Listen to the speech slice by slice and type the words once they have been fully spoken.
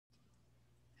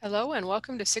Hello and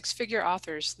welcome to Six Figure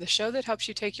Authors, the show that helps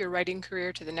you take your writing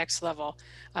career to the next level.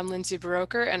 I'm Lindsay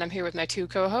Baroker and I'm here with my two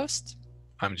co-hosts.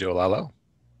 I'm Joe Lalo.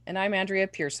 And I'm Andrea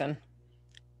Pearson.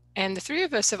 And the three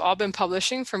of us have all been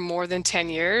publishing for more than 10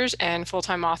 years and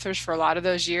full-time authors for a lot of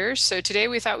those years. So today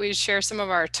we thought we'd share some of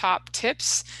our top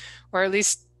tips, or at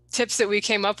least tips that we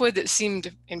came up with that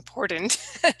seemed important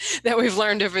that we've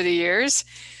learned over the years.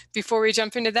 Before we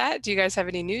jump into that, do you guys have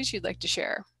any news you'd like to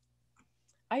share?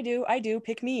 I do.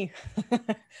 Pick me.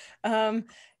 So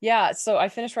I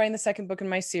finished writing the second book in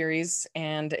my series,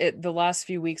 and the last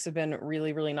few weeks have been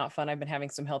really, really not fun. I've been having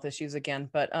some health issues again,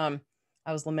 but I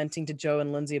was lamenting to Joe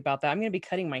and Lindsay about that. I'm going to be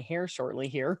cutting my hair shortly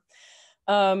here.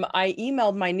 I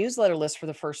emailed my newsletter list for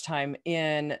the first time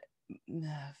in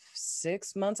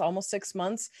 6 months, almost 6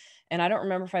 months, and I don't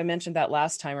remember if I mentioned that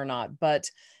last time or not, but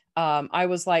I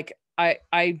was like,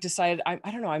 I decided, I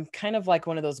don't know, I'm kind of like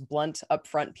one of those blunt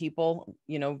upfront people.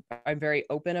 I'm very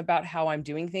open about how I'm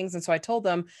doing things. And so I told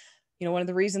them, one of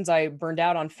the reasons I burned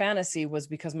out on fantasy was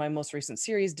because my most recent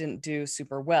series didn't do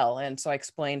super well. And so I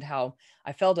explained how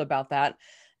I felt about that,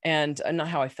 and not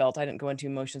how I felt. I didn't go into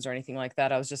emotions or anything like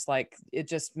that. I was just like, it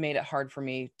just made it hard for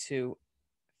me to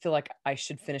feel like I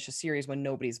should finish a series when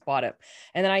nobody's bought it.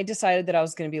 And then I decided that I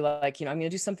was going to be like, I'm going to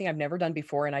do something I've never done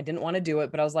before. And I didn't want to do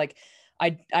it, but I was like,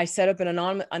 I set up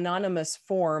an anonymous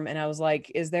form, and I was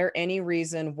like, is there any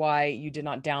reason why you did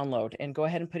not download? And go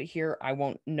ahead and put it here. I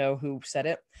won't know who said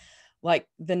it. Like,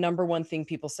 the number one thing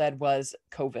people said was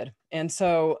COVID. And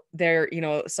so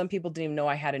some people didn't even know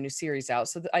I had a new series out.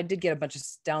 So I did get a bunch of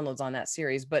downloads on that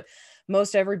series, but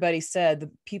most everybody said,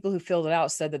 the people who filled it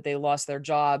out said that they lost their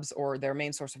jobs or their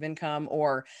main source of income,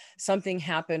 or something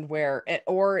happened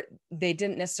or they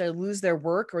didn't necessarily lose their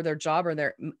work or their job or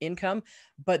their income,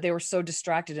 but they were so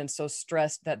distracted and so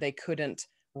stressed that they couldn't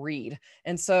read.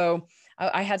 And so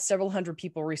I had several hundred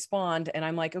people respond, and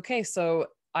I'm like, okay, so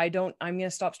I'm going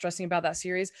to stop stressing about that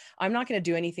series. I'm not going to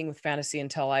do anything with fantasy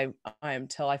until I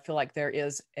feel like there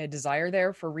is a desire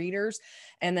there for readers.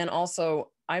 And then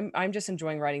also I'm just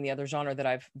enjoying writing the other genre that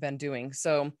I've been doing.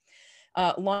 So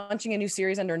launching a new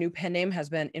series under a new pen name has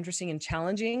been interesting and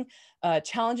challenging.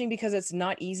 Challenging because it's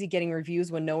not easy getting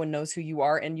reviews when no one knows who you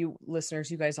are. And you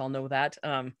listeners, you guys all know that.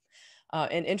 And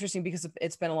interesting because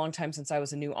it's been a long time since I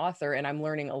was a new author, and I'm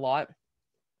learning a lot.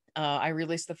 I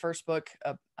released the first book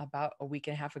about a week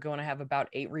and a half ago, and I have about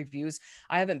 8 reviews.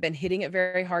 I haven't been hitting it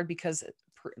very hard because,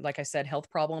 like I said, health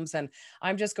problems. And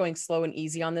I'm just going slow and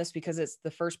easy on this because it's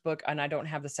the first book and I don't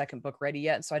have the second book ready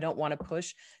yet. So I don't want to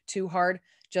push too hard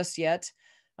just yet.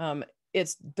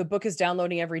 The book is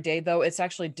downloading every day, though. It's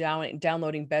actually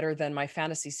downloading better than my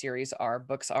fantasy series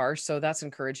books are. So that's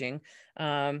encouraging.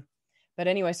 But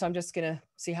anyway, so I'm just going to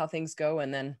see how things go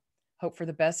and then hope for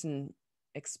the best and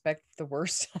expect the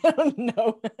worst. I don't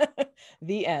know.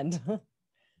 The end.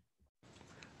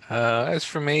 As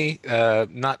for me,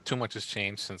 not too much has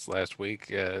changed since last week.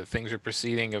 Things are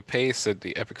proceeding apace at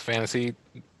the Epic Fantasy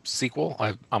sequel.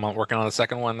 I'm working on the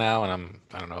second one now, and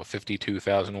I don't know,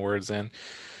 52,000 words in.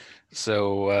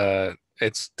 So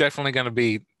it's definitely going to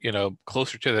be,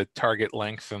 closer to the target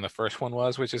length than the first one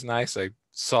was, which is nice. I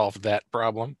solved that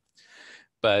problem.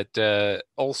 But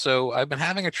also, I've been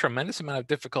having a tremendous amount of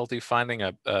difficulty finding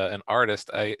an artist.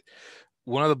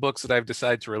 One of the books that I've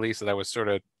decided to release that I was sort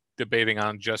of debating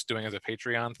on just doing as a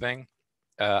Patreon thing.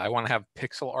 I want to have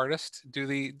pixel artist do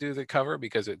the cover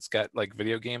because it's got like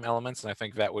video game elements, and I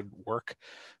think that would work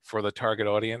for the target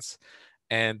audience.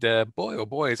 And boy, oh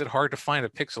boy, is it hard to find a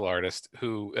pixel artist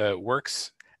who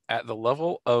works at the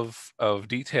level of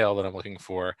detail that I'm looking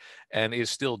for and is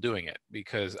still doing it,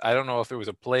 because I don't know if there was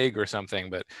a plague or something,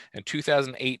 but in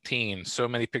 2018, so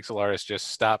many pixel artists just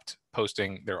stopped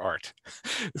posting their art.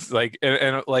 It's like,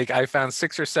 and like I found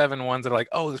 6 or 7 ones that are like,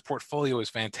 oh, this portfolio is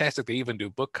fantastic. They even do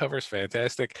book covers,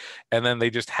 fantastic. And then they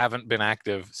just haven't been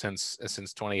active since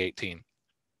 2018.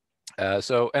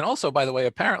 And also, by the way,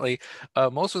 apparently,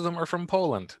 most of them are from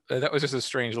Poland. That was just a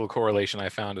strange little correlation I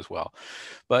found as well.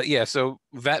 But yeah, so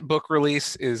that book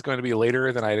release is going to be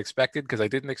later than I'd expected, because I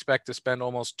didn't expect to spend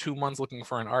almost 2 months looking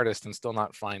for an artist and still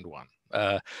not find one.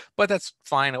 But that's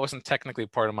fine. It wasn't technically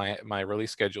part of my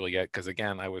release schedule yet, because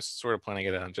again, I was sort of planning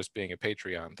it on just being a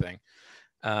Patreon thing.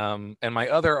 And my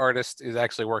other artist is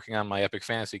actually working on my epic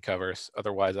fantasy covers.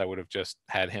 Otherwise, I would have just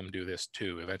had him do this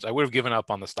too. Eventually, I would have given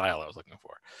up on the style I was looking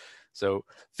for. So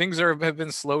things have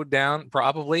been slowed down.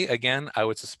 Probably again, I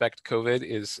would suspect COVID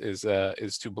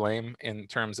is to blame in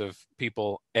terms of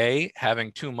people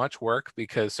having too much work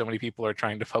because so many people are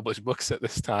trying to publish books at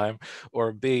this time,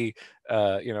 or B,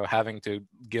 having to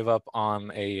give up on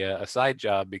a side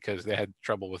job because they had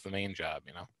trouble with the main job.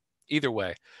 Either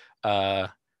way.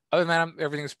 Other than that,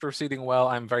 everything's proceeding well.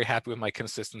 I'm very happy with my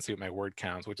consistency with my word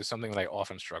counts, which is something that I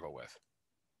often struggle with.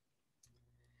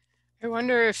 I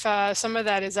wonder if some of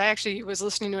that is, I actually was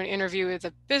listening to an interview with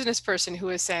a business person who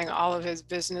was saying all of his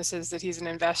businesses that he's an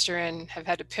investor in have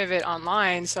had to pivot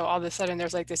online. So all of a sudden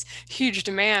there's like this huge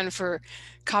demand for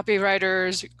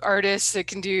copywriters, artists that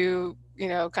can do,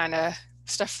 kind of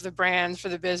stuff for the brand, for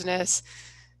the business.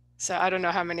 So I don't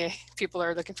know how many people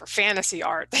are looking for fantasy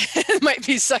art. It might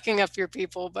be sucking up your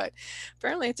people, but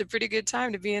apparently it's a pretty good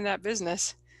time to be in that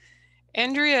business.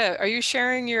 Andrea, are you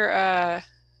sharing your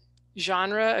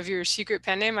genre of your secret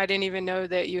pen name? I didn't even know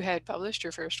that you had published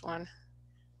your first one.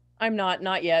 I'm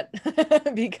not yet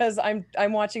because I'm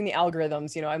watching the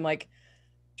algorithms. I'm like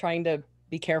trying to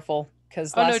be careful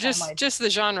because Oh no, last time just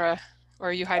the genre. Or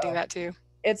are you hiding oh, that too?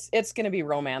 it's going to be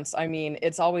romance. I mean,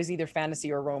 it's always either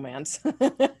fantasy or romance.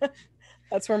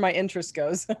 That's where my interest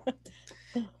goes.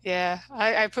 Yeah,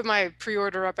 I put my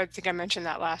pre-order up. I think I mentioned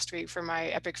that last week for my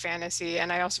epic fantasy,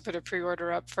 and I also put a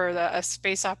pre-order up for a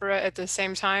space opera at the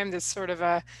same time. That's sort of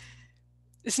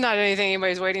it's not anything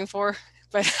anybody's waiting for,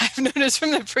 but I've noticed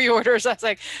from the pre-orders, I was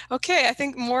like, okay, I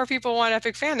think more people want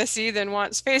epic fantasy than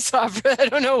want space opera. I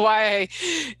don't know why,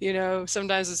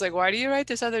 sometimes it's like, why do you write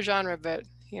this other genre? But,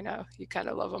 you kind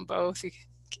of love them both.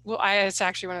 It's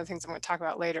actually one of the things I'm going to talk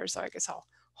about later, so I guess I'll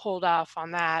hold off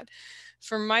on that.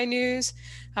 For my news,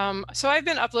 so I've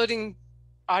been uploading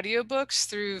audiobooks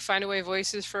through Findaway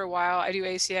Voices for a while. I do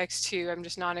ACX too. I'm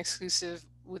just non-exclusive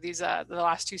with these the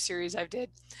last two series I've did.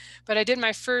 But I did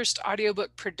my first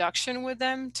audiobook production with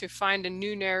them to find a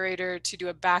new narrator to do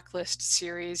a backlist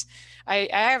series. I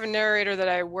have a narrator that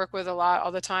I work with a lot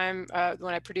all the time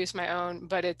when I produce my own,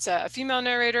 but it's a female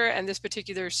narrator, and this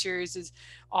particular series is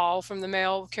all from the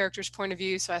male character's point of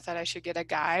view, so I thought I should get a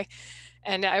guy.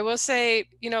 And I will say,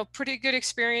 pretty good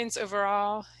experience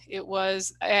overall. It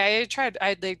was, I'd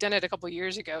done it a couple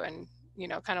years ago and,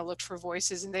 kind of looked for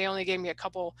voices, and they only gave me a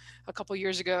couple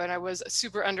years ago. And I was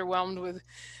super underwhelmed with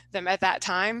them at that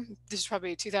time. This is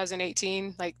probably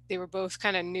 2018. Like they were both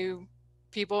kind of new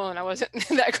people and I wasn't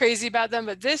that crazy about them.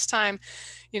 But this time,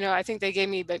 I think they gave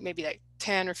me maybe like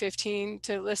 10 or 15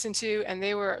 to listen to. And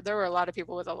there were a lot of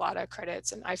people with a lot of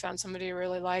credits, and I found somebody I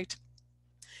really liked.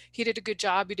 He did a good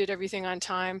job. He did everything on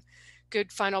time.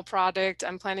 Good final product.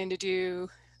 I'm planning to do,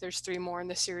 there's 3 more in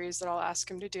the series that I'll ask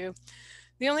him to do.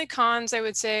 The only cons I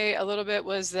would say a little bit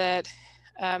was that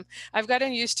I've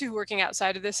gotten used to working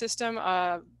outside of the system.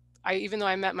 Even though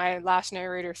I met my last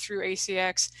narrator through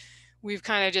ACX, we've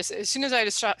kind of just, as soon as I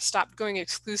just stopped going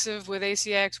exclusive with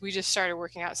ACX, we just started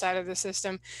working outside of the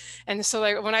system. And so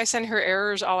like when I send her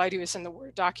errors, all I do is send the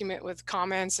Word document with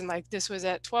comments. And like this was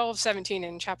at 12:17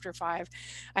 in chapter 5.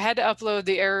 I had to upload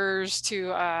the errors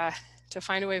to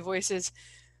Findaway Voices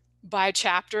by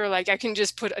chapter. Like I can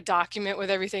just put a document with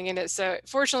everything in it. So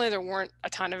fortunately there weren't a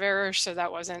ton of errors, so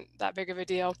that wasn't that big of a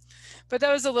deal. But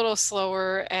that was a little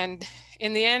slower. And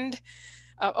in the end,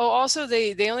 also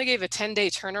they only gave a 10-day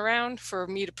turnaround for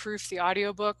me to proof the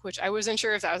audiobook, which I wasn't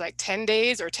sure if that was like 10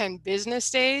 days or 10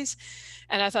 business days.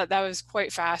 And I thought that was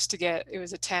quite fast to get. It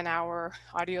was a 10-hour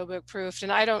audiobook proofed.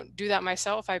 And I don't do that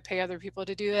myself. I pay other people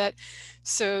to do that.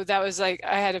 So that was like,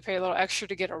 I had to pay a little extra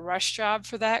to get a rush job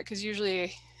for that, because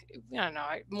usually, I don't know,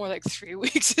 more like 3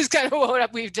 weeks is kind of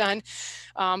what we've done.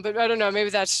 But I don't know, maybe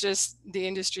that's just the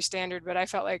industry standard, but I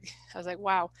was like,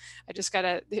 wow, I just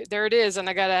gotta, there it is. And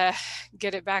I gotta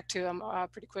get it back to them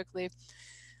pretty quickly.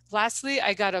 Lastly,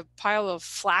 I got a pile of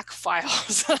FLAC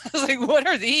files. I was like, what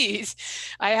are these?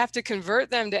 I have to convert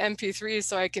them to MP3s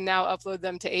so I can now upload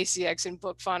them to ACX and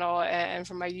BookFunnel and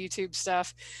from my YouTube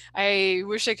stuff. I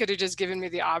wish I could have just given me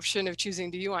the option of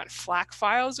choosing, do you want FLAC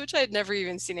files, which I had never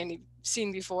even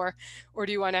seen before, or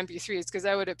do you want MP3s? Because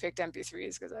I would have picked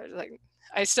MP3s, because I was like,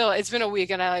 it's been a week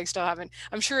and I still haven't.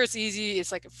 I'm sure it's easy.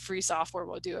 It's like a free software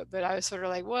will do it, but I was sort of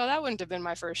like, well, that wouldn't have been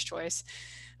my first choice.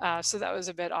 So that was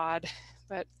a bit odd,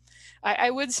 but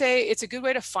I would say it's a good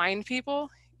way to find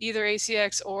people, either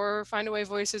ACX or Findaway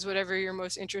Voices, whatever you're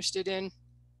most interested in.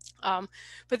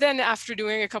 But then after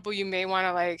doing a couple, you may want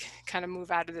to like kind of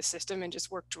move out of the system and just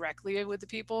work directly with the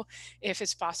people if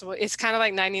it's possible. It's kind of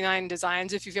like 99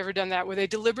 Designs, if you've ever done that, where they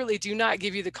deliberately do not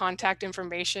give you the contact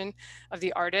information of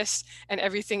the artist and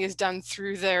everything is done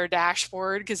through their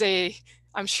dashboard, because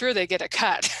I'm sure they get a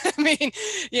cut. I mean,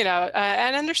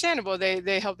 and understandable.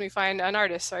 They helped me find an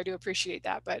artist, so I do appreciate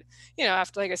that. But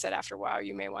after, like I said, after a while,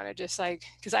 you may want to just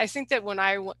because I think that when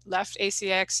I left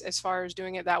ACX, as far as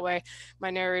doing it that way, my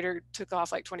narrator took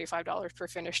off like $25 per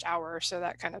finished hour. So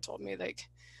that kind of told me like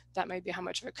that might be how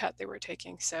much of a cut they were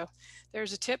taking. So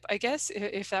there's a tip, I guess,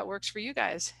 if that works for you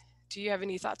guys. Do you have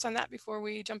any thoughts on that before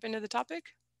we jump into the topic?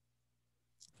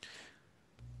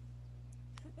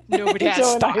 Nobody has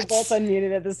Joe and I both thoughts.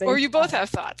 unmuted at the same Or you both time. have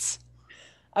thoughts.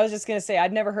 I was just gonna say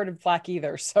I'd never heard of FLAC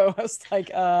either, so I was like,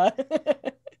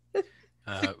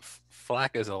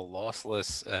 FLAC is a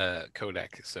lossless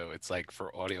codec, so it's like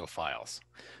for audio files.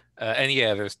 And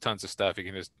yeah, there's tons of stuff. You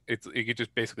can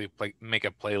just basically make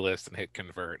a playlist and hit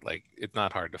convert. Like, it's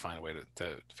not hard to find a way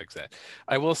to fix that.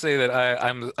 I will say that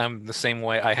I'm the same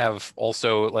way. I have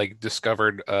also like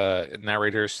discovered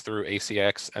narrators through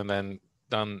ACX and then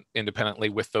done independently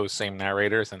with those same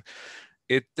narrators, and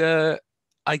it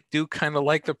I do kind of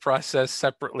like the process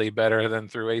separately better than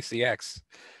through ACX.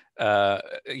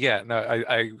 Yeah, no,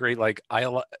 I agree. Like,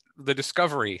 the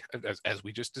discovery, as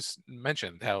we just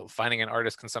mentioned, how finding an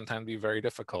artist can sometimes be very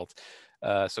difficult.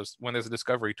 So when there's a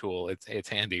discovery tool, it's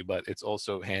handy, but it's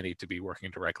also handy to be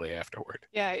working directly afterward.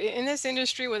 Yeah, in this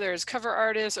industry, whether it's cover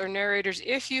artists or narrators,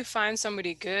 if you find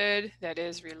somebody good that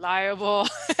is reliable,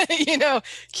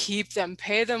 keep them,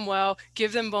 pay them well,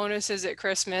 give them bonuses at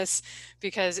Christmas,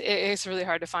 because it's really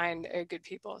hard to find good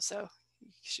people. So you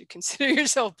should consider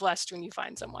yourself blessed when you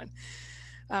find someone.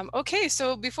 Okay,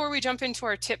 so before we jump into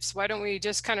our tips, why don't we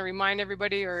just kind of remind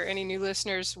everybody or any new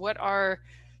listeners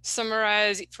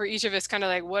summarize for each of us kind of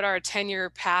like what our 10-year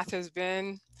path has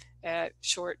been at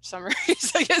short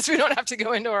summaries. I guess we don't have to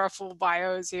go into our full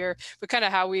bios here, but kind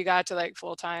of how we got to like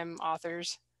full-time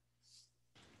authors.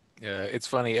 Yeah, it's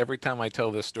funny. Every time I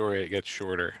tell this story, it gets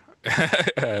shorter.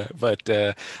 But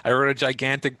I wrote a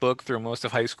gigantic book through most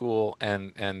of high school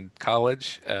and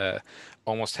college,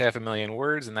 almost 500,000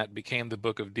 words, and that became the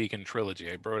Book of Deacon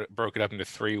trilogy. I broke it up into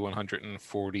three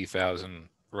 140,000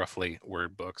 roughly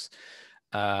word books.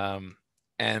 And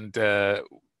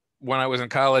when I was in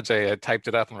college, I typed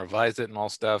it up and revised it and all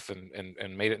stuff,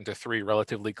 and made it into three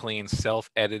relatively clean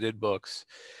self-edited books.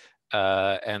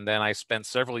 And then I spent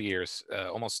several years,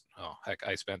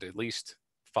 I spent at least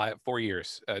 4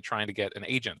 years trying to get an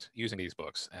agent using these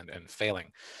books and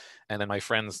failing. And then my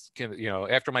friends,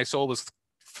 after my soul was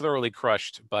thoroughly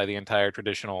crushed by the entire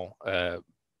traditional,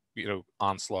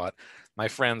 onslaught, my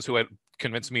friends who had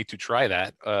convinced me to try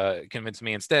that convinced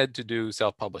me instead to do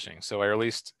self-publishing. So I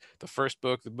released the first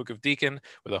book, the Book of Deacon,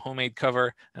 with a homemade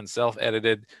cover and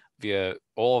self-edited via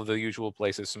all of the usual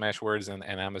places, Smashwords and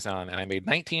Amazon, and I made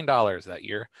 $19 that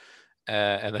year.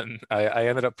 And then I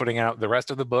ended up putting out the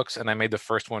rest of the books, and I made the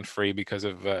first one free because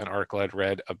of an article I'd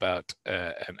read about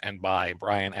and by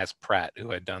Brian S. Pratt,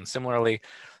 who had done similarly,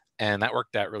 and that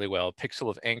worked out really well. Pixel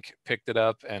of Ink picked it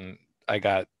up, and I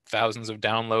got thousands of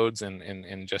downloads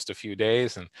in just a few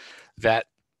days, and that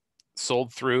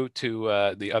sold through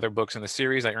to the other books in the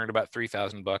series. I earned about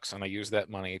 $3,000, and I used that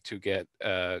money to get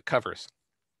covers.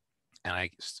 And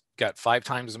I got 5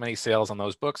 times as many sales on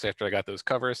those books after I got those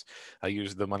covers. I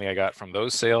used the money I got from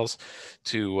those sales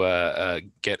to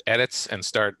get edits and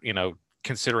start,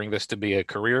 considering this to be a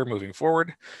career moving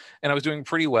forward. And I was doing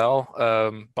pretty well.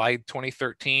 By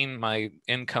 2013, my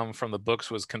income from the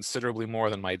books was considerably more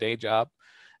than my day job.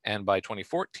 And by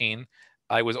 2014,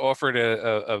 I was offered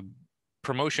a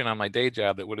promotion on my day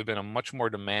job that would have been a much more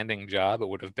demanding job. It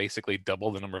would have basically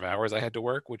doubled the number of hours I had to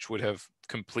work, which would have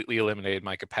completely eliminated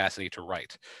my capacity to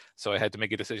write. So I had to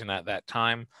make a decision at that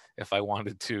time if I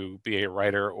wanted to be a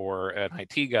writer or an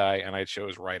IT guy, and I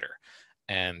chose writer.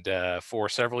 And for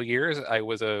several years, I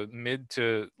was a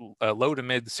low to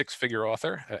mid 6-figure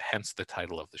author, hence the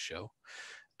title of the show.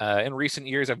 In recent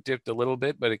years, I've dipped a little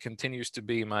bit, but it continues to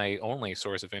be my only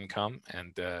source of income,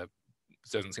 and it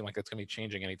doesn't seem like that's going to be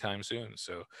changing anytime soon.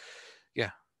 So,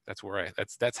 yeah,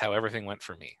 that's how everything went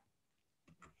for me.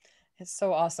 It's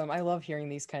so awesome. I love hearing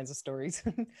these kinds of stories.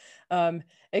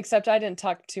 Except I didn't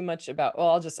talk too much about,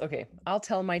 well, I'll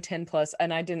tell my 10 plus,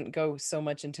 and I didn't go so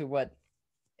much into what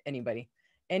anybody.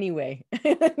 Anyway,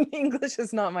 English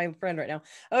is not my friend right now.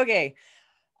 Okay.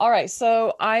 All right.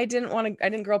 So I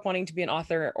didn't grow up wanting to be an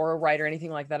author or a writer or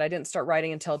anything like that. I didn't start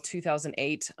writing until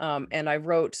 2008. And I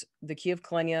wrote The Key of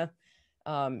Kalenia,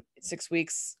 6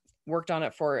 weeks, worked on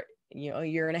it for, a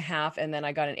year and a half. And then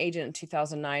I got an agent in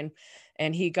 2009,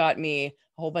 and he got me a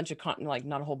whole bunch of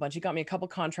not a whole bunch. He got me a couple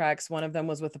contracts. One of them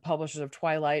was with the publishers of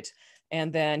Twilight.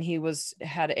 And then he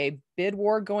had a bid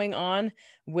war going on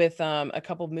with a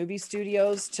couple of movie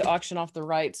studios to auction off the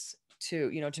rights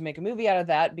to make a movie out of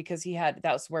that, because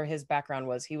that's where his background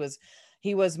was. He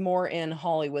was more in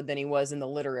Hollywood than he was in the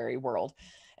literary world.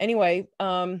 Anyway,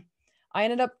 I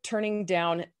ended up turning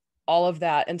down all of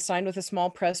that and signed with a small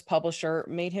press publisher.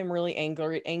 Made him really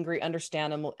angry,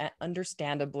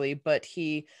 understandably, but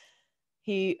he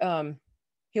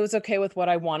was okay with what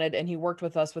I wanted, and he worked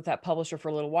with us with that publisher for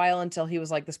a little while until he was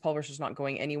like, this publisher's not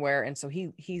going anywhere. And so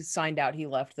he signed out, he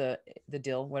left the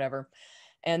deal, whatever.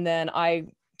 And then I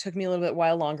took me a little bit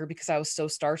while longer because I was so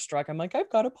starstruck. I'm like, I've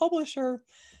got a publisher.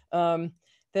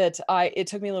 It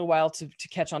took me a little while to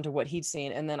catch on to what he'd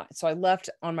seen. And then, so I left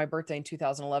on my birthday in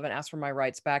 2011, asked for my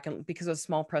rights back. And because it was a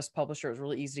small press publisher, it was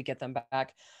really easy to get them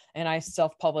back. And I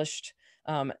self-published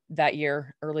early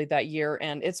that year.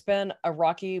 And it's been a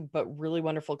rocky, but really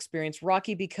wonderful experience.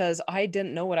 Rocky because I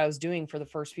didn't know what I was doing for the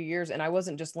first few years. And I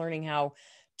wasn't just learning how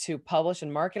to publish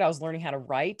and market. I was learning how to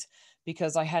write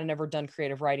because I had never done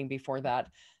creative writing before that.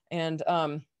 And,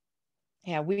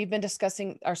 yeah, we've been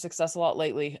discussing our success a lot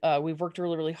lately. We've worked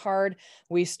really, really hard.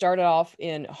 We started off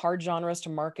in hard genres to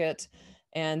market,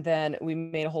 and then we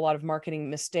made a whole lot of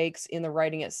marketing mistakes in the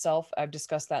writing itself. I've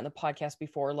discussed that in the podcast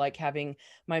before, like having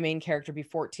my main character be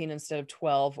 14 instead of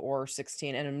 12 or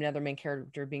 16, and another main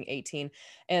character being 18.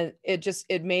 And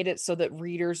it made it so that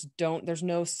there's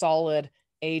no solid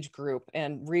age group,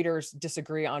 and readers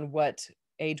disagree on what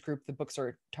age group the books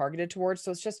are targeted towards.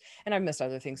 So it's just, and I've missed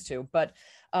other things too, but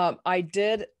I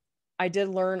did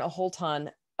learn a whole ton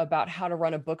about how to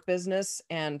run a book business.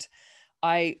 And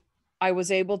I was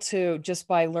able to, just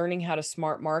by learning how to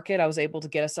smart market, I was able to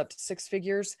get us up to 6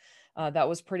 figures. That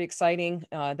was pretty exciting.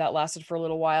 That lasted for a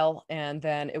little while. And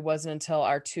then it wasn't until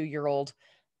our 2-year-old,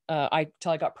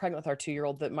 till I got pregnant with our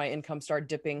 2-year-old, that my income started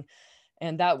dipping.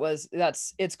 And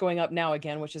it's going up now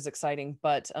again, which is exciting.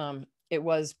 But it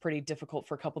was pretty difficult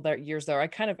for a couple of years there.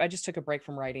 I just took a break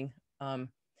from writing.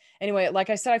 Anyway, like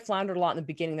I said, I floundered a lot in the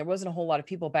beginning. There wasn't a whole lot of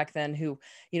people back then who,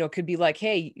 could be like,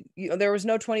 hey, there was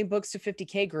no 20 books to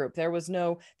 50K group. There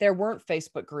weren't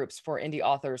Facebook groups for indie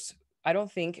authors. I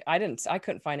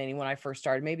couldn't find any when I first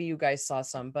started. Maybe you guys saw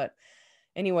some, but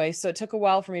anyway, so it took a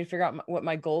while for me to figure out what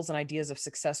my goals and ideas of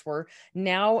success were.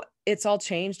 Now it's all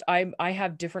changed. I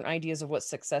have different ideas of what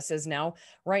success is now.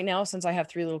 Right now, since I have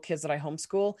 3 little kids that I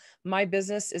homeschool, my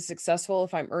business is successful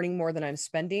if I'm earning more than I'm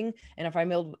spending, and if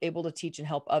I'm able to teach and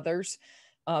help others.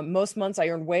 Most months I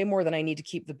earn way more than I need to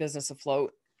keep the business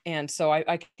afloat. And so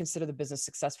I consider the business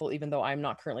successful, even though I'm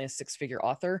not currently a 6-figure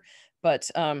author.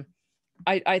 But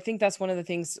I think that's one of the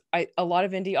things. A lot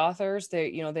of indie authors,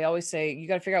 they always say you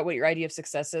got to figure out what your idea of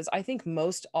success is. I think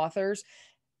most authors,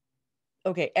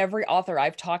 okay, every author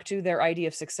I've talked to, their idea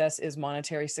of success is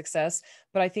monetary success.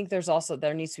 But I think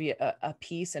there needs to be a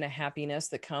peace and a happiness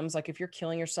that comes. Like if you're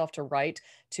killing yourself to write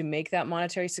to make that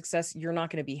monetary success, you're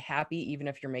not going to be happy, even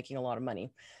if you're making a lot of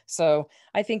money. So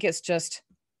I think it's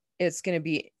going to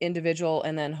be individual,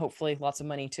 and then hopefully lots of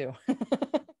money too.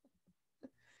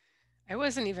 I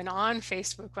wasn't even on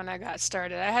Facebook when I got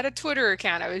started. I had a Twitter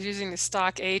account. I was using the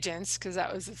stock agents because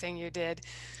that was the thing you did.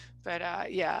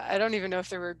 But yeah, I don't even know if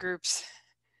there were groups.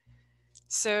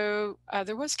 So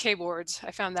there was K-boards.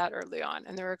 I found that early on,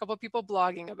 and there were a couple of people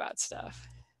blogging about stuff.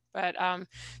 But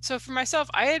so for myself,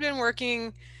 I had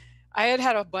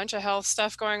a bunch of health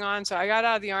stuff going on. So I got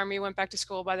out of the Army, went back to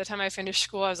school. By the time I finished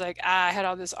school, I was like, I had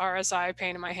all this RSI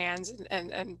pain in my hands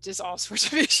and just all sorts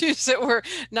of issues that were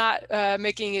not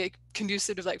making it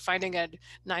conducive to like finding a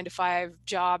 9-to-5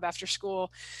 job after school.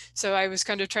 So I was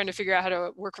kind of trying to figure out how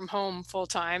to work from home full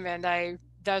time. And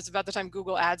that was about the time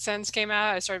Google AdSense came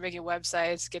out. I started making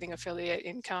websites, getting affiliate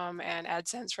income and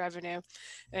AdSense revenue,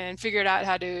 and figured out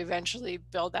how to eventually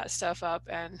build that stuff up,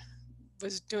 and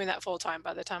was doing that full time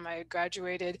by the time I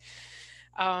graduated.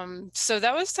 So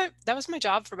that was my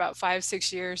job for about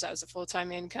 5-6 years. That was a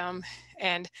full-time income.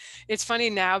 And it's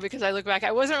funny now because I look back,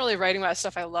 I wasn't really writing about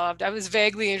stuff I loved. I was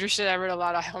vaguely interested. I read a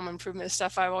lot of home improvement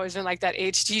stuff. I've always been like that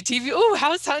HGTV. Oh,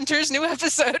 House Hunters, new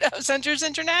episode, House Hunters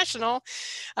International.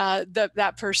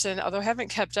 That person, although I haven't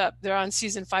kept up, they're on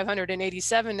season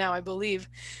 587 now, I believe.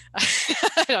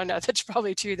 I don't know. That's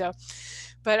probably true though.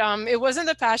 But it wasn't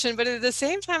the passion, but at the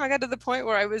same time, I got to the point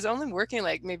where I was only working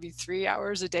like maybe 3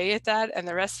 hours a day at that. And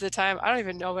the rest of the time, I don't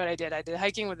even know what I did. I did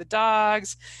hiking with the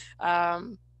dogs.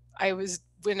 I was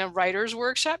in a writer's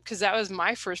workshop because that was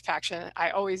my first passion. I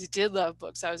always did love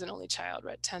books. I was an only child,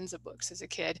 read tons of books as a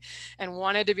kid and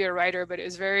wanted to be a writer, but it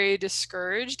was very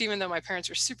discouraged, even though my parents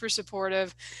were super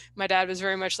supportive. My dad was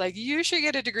very much like, you should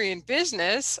get a degree in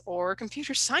business or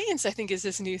computer science, I think is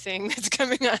this new thing that's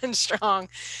coming on strong.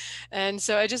 And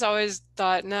so I just always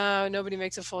thought, no, nobody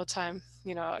makes a full-time,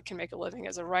 can make a living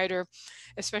as a writer,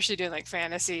 especially doing like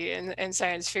fantasy and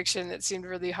science fiction. That seemed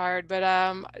really hard. But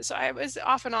so I was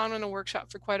off and on in a workshop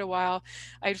for quite a while.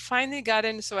 I finally got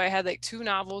in, so I had like 2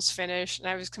 novels finished, and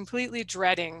I was completely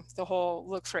dreading the whole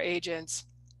look for agents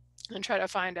and try to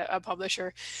find a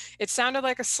publisher. It sounded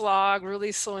like a slog,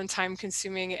 really slow and time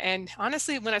consuming. And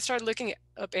honestly, when I started looking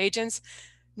up agents,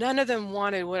 none of them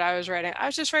wanted what I was writing. I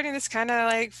was just writing this kind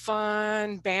of like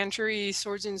fun, bantery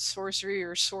swords and sorcery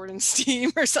or sword and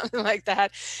steam or something like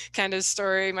that kind of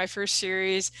story, my first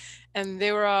series. and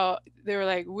they were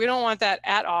like, we don't want that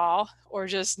at all, or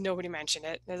just nobody mention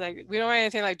it. It's like, we don't want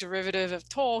anything like derivative of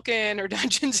Tolkien or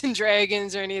Dungeons and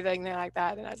Dragons or anything like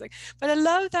that. And I was like, but I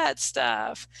love that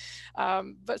stuff.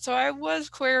 But so I was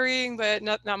querying, but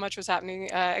not much was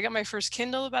happening. I got my first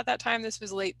Kindle about that time. This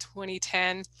was late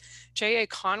 2010. J.A.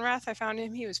 Conrath, I found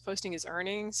him. He was posting his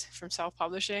earnings from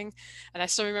self-publishing. And I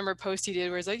still remember a post he did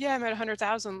where he's like, yeah, I'm at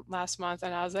 100,000 last month.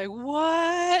 And I was like,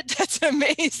 what? That's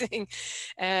amazing.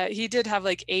 He did have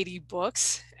like 80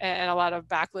 books and a lot of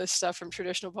backlist stuff from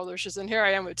traditional publishers. And here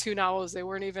I am with 2 novels. They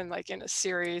weren't even like in a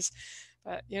series.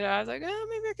 But, I was like, oh,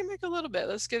 maybe I can make a little bit.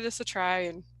 Let's give this a try.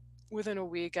 And within a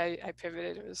week, I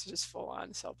pivoted. It was just full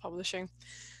on self-publishing.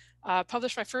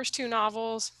 Published my first 2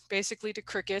 novels, basically to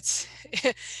crickets.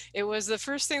 It was the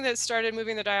first thing that started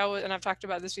moving the dial, and I've talked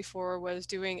about this before, was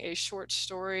doing a short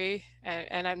story.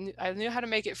 And I knew how to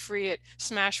make it free at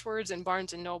Smashwords and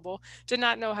Barnes & Noble. Did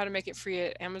not know how to make it free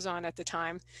at Amazon at the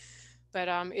time. But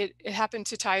it happened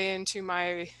to tie into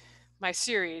my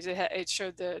series. It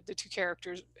showed the two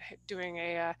characters doing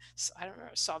I don't know,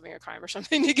 solving a crime or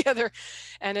something together.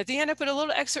 And at the end, I put a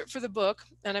little excerpt for the book,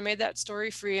 and I made that story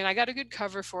free, and I got a good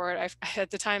cover for it.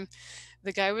 At the time,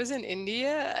 the guy was in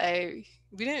India.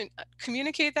 We didn't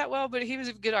communicate that well, but he was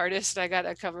a good artist. I got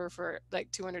a cover for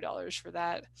like $200 for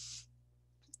that,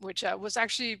 which was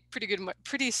actually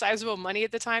pretty sizable money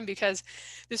at the time, because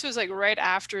this was like right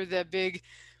after the big,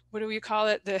 what do we call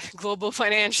it? The global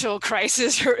financial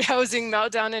crisis or housing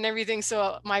meltdown and everything.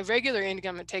 So my regular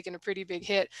income had taken a pretty big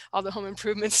hit. All the home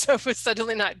improvement stuff was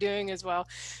suddenly not doing as well.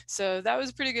 So that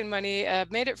was pretty good money.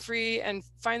 Made it free and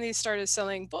finally started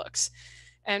selling books.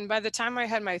 And by the time I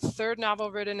had my third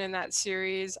novel written in that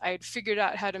series, I had figured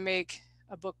out how to make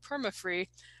a book perma-free,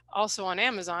 also on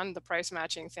Amazon, the price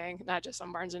matching thing, not just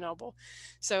on Barnes & Noble.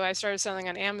 So I started selling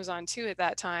on Amazon too at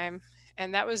that time.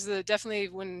 And that was definitely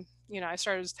when I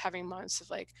started having months of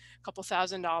like a couple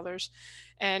 $1,000s.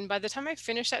 And by the time I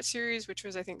finished that series, which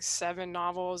was I think 7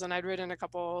 novels, and I'd written a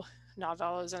couple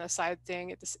novellas and a side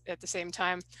thing at the same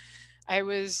time, I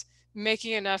was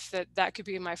making enough that could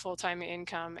be my full-time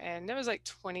income. And that was like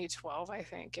 2012, I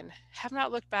think, and have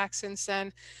not looked back since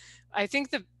then. I think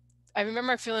I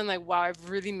remember feeling like, wow, I've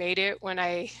really made it when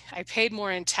I paid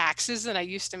more in taxes than I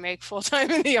used to make full time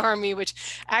in the Army, which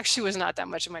actually was not that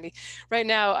much money. Right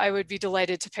now, I would be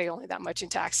delighted to pay only that much in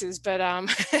taxes, but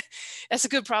that's a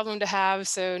good problem to have,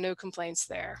 so no complaints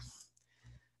there.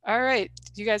 All right,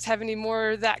 do you guys have any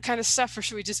more of that kind of stuff, or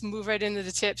should we just move right into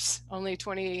the tips? Only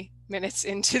 20 minutes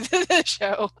into the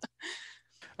show.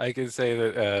 I can say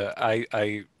that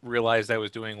I realized I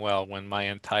was doing well when my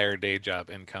entire day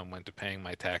job income went to paying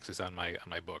my taxes on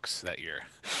my books that year.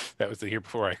 That was the year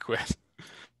before I quit.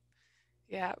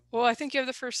 Yeah, well, I think you have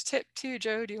the first tip too,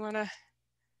 Joe. Do you want to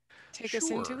take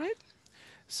us into Sure. it?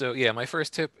 So yeah, my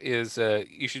first tip is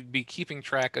you should be keeping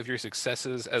track of your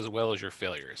successes as well as your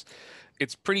failures.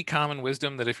 It's pretty common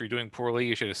wisdom that if you're doing poorly,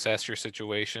 you should assess your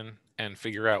situation and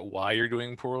figure out why you're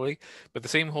doing poorly. But the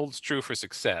same holds true for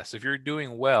success. If you're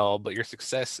doing well, but your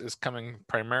success is coming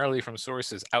primarily from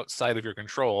sources outside of your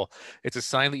control, it's a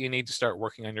sign that you need to start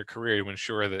working on your career to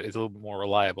ensure that it's a little bit more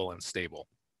reliable and stable.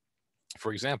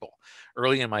 For example,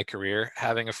 early in my career,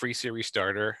 having a free series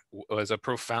starter was a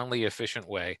profoundly efficient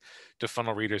way to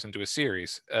funnel readers into a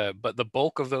series. But the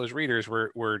bulk of those readers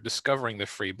were discovering the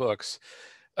free books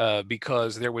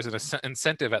because there was an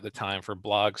incentive at the time for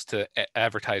blogs to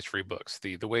advertise free books.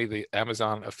 The way the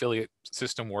Amazon affiliate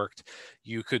system worked,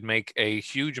 you could make a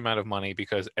huge amount of money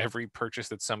because every purchase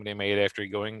that somebody made after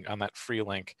going on that free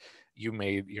link, you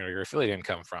made your affiliate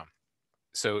income from.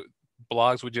 So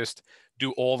blogs would just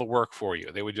do all the work for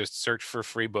you. They would just search for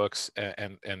free books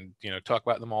and talk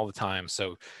about them all the time.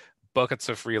 So buckets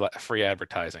of free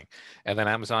advertising. And then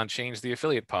Amazon changed the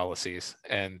affiliate policies,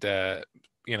 and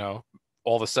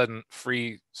all of a sudden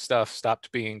free stuff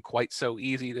stopped being quite so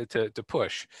easy to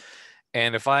push.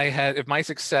 And if my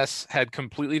success had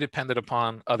completely depended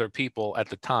upon other people at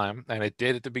the time, and it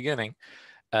did at the beginning,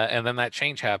 and then that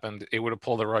change happened, it would have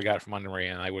pulled the rug out from under me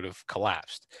and I would have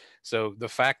collapsed. So the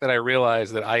fact that I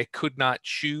realized that I could not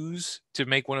choose to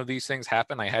make one of these things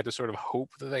happen, I had to sort of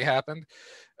hope that they happened.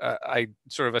 I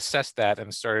sort of assessed that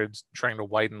and started trying to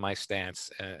widen my stance,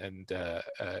 and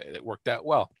it worked out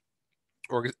well.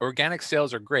 Organic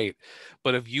sales are great,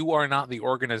 but if you are not the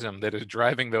organism that is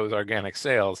driving those organic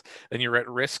sales, then you're at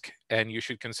risk, and you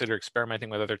should consider experimenting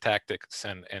with other tactics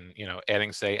and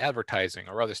adding, say, advertising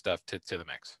or other stuff to the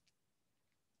mix.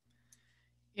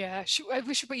 Yeah,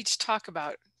 we should each talk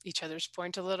about each other's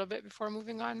point a little bit before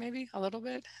moving on, maybe a little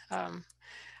bit.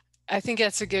 I think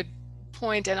that's a good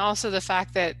point, and also the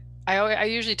fact that I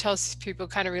usually tell people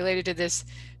kind of related to this,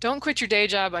 don't quit your day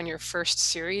job on your first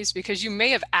series, because you may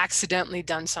have accidentally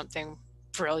done something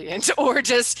brilliant or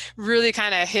just really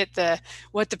kind of hit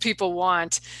what the people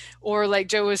want. Or like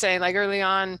Joe was saying, like early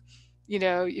on,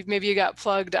 maybe you got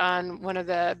plugged on one of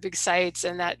the big sites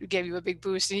and that gave you a big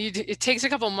boost. And it takes a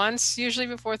couple months usually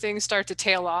before things start to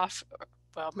tail off.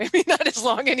 Well, maybe not as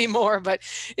long anymore, but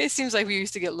it seems like we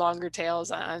used to get longer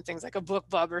tails on things like a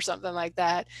BookBub or something like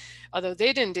that. Although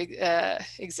they didn't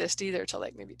exist either till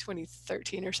like maybe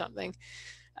 2013 or something.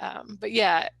 But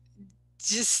yeah,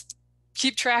 just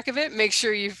keep track of it. Make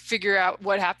sure you figure out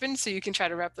what happened so you can try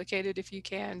to replicate it if you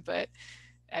can. But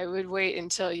I would wait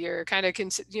until you're kind of,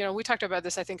 we talked about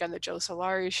this, I think, on the Joe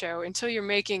Solari show, until you're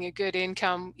making a good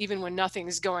income, even when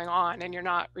nothing's going on and you're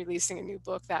not releasing a new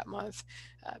book that month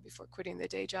before quitting the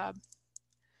day job.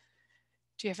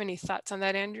 Do you have any thoughts on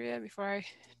that, Andrea, before I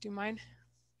do mine?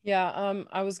 Yeah,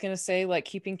 I was gonna say, like,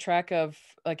 keeping track of,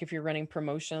 like, if you're running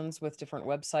promotions with different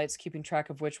websites, keeping track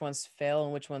of which ones fail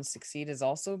and which ones succeed is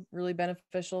also really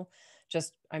beneficial.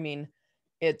 Just, I mean,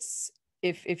 it's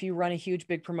if you run a huge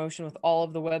big promotion with all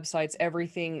of the websites,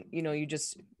 everything, you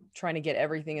just trying to get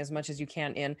everything as much as you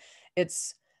can in,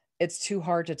 it's it's too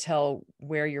hard to tell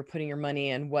where you're putting your money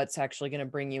and what's actually going to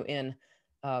bring you in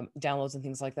downloads and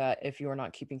things like that if you are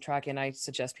not keeping track. And I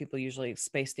suggest people usually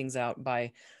space things out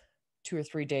by 2 or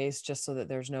 3 days just so that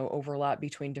there's no overlap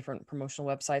between different promotional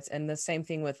websites. And the same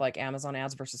thing with like Amazon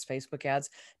ads versus Facebook ads.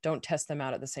 Don't test them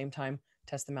out at the same time,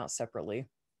 test them out separately.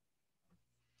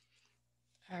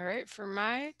 All right, for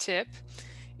my tip,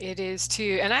 it is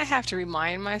to, and I have to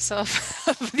remind myself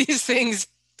of these things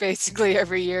basically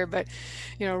every year, but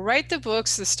write the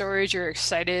books, the stories you're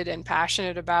excited and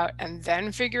passionate about, and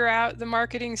then figure out the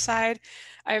marketing side.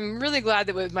 I'm really glad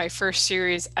that with my first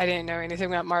series, I didn't know anything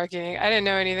about marketing. I didn't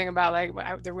know anything about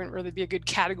there wouldn't really be a good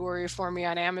category for me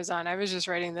on Amazon. I was just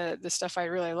writing the stuff I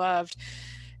really loved.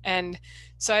 And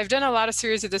so I've done a lot of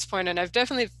series at this point, and I've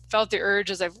definitely felt the urge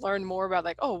as I've learned more about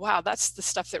like, oh, wow, that's the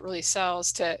stuff that really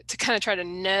sells, to kind of try to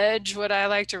nudge what I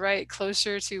like to write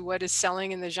closer to what is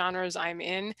selling in the genres I'm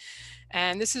in.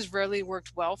 And this has really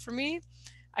worked well for me.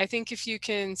 I think if you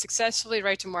can successfully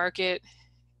write to market,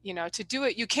 to do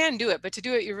it, you can do it, but to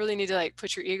do it, you really need to like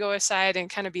put your ego aside and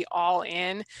kind of be all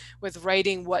in with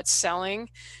writing what's selling.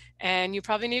 And you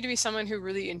probably need to be someone who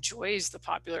really enjoys the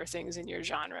popular things in your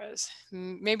genres.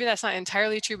 Maybe that's not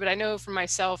entirely true, but I know for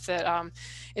myself that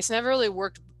it's never really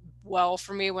worked well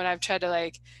for me when I've tried to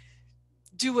like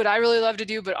do what I really love to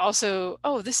do, but also,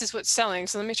 oh, this is what's selling,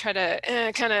 so let me try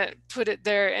to kind of put it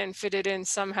there and fit it in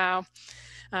somehow.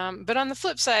 But on the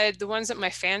flip side, the ones that my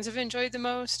fans have enjoyed the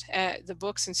most, the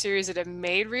books and series that have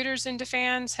made readers into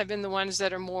fans, have been the ones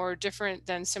that are more different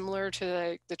than similar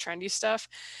to the trendy stuff.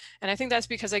 And I think that's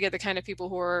because I get the kind of people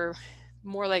who are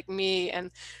more like me and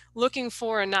looking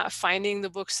for and not finding the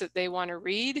books that they want to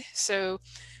read. So,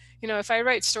 if I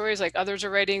write stories like others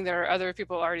are writing, there are other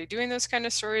people already doing those kind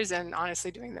of stories and honestly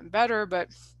doing them better. But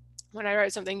when I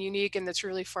write something unique and that's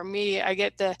really for me, I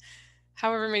get the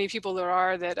however many people there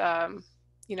are that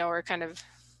are kind of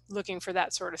looking for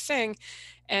that sort of thing.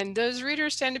 And those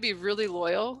readers tend to be really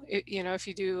loyal, if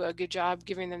you do a good job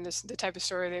giving them the type of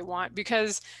story they want,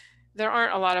 because there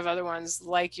aren't a lot of other ones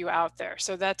like you out there.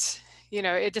 So that's,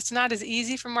 it's not as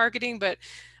easy for marketing, but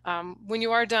when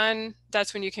you are done,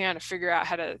 that's when you can kind of figure out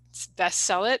how to best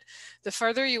sell it. The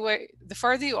farther you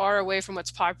are away from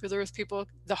what's popular with people,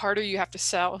 the harder you have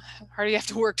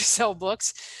to work to sell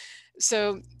books.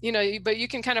 So, but you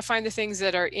can kind of find the things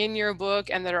that are in your book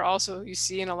and that are also, you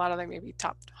see in a lot of like maybe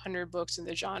top 100 books in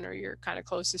the genre you're kind of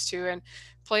closest to, and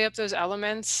play up those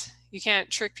elements. You can't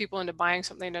trick people into buying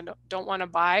something they don't want to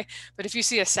buy. But if you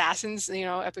see assassins,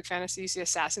 epic fantasy, you see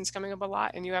assassins coming up a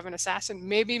lot and you have an assassin,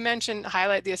 maybe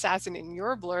highlight the assassin in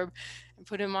your blurb and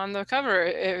put him on the cover.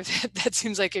 If that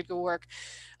seems like it could work.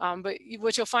 But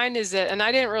what you'll find is that, and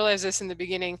I didn't realize this in the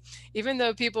beginning, even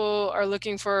though people are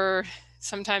looking for,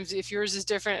 sometimes if yours is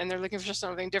different and they're looking for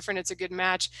something different, it's a good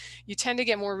match. You tend to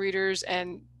get more readers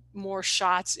and more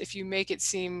shots if you make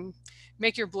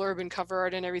your blurb and cover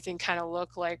art and everything kind of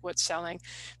look like what's selling.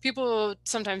 People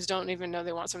sometimes don't even know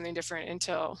they want something different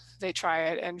until they try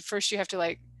it. And first you have to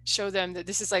like show them that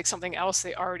this is like something else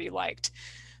they already liked.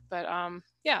 But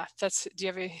yeah, do you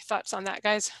have any thoughts on that,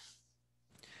 guys?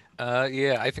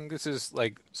 Yeah, I think this is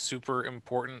like super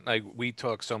important. Like we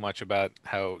talk so much about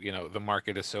how, the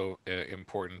market is so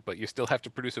important, but you still have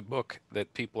to produce a book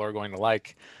that people are going to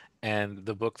like. And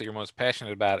the book that you're most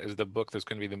passionate about is the book that's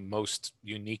going to be the most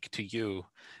unique to you.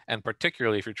 And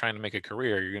particularly if you're trying to make a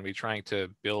career, you're going to be trying to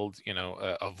build,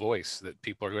 a voice that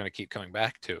people are going to keep coming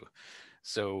back to.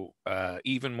 So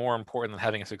even more important than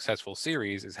having a successful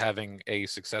series is having a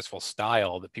successful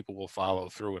style that people will follow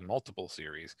through in multiple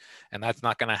series. And that's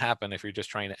not going to happen if you're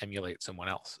just trying to emulate someone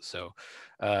else. So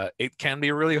it can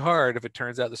be really hard if it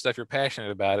turns out the stuff you're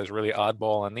passionate about is really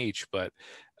oddball and niche, but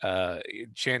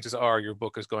chances are your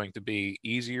book is going to be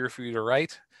easier for you to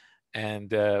write.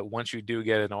 And once you do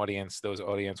get an audience, those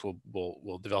audience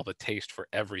will develop a taste for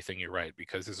everything you write,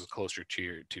 because this is closer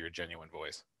to your genuine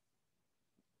voice.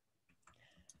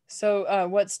 So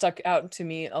what stuck out to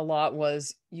me a lot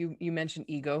was you mentioned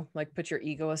ego, like put your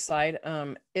ego aside.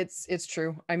 It's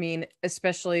true. I mean,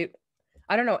 especially,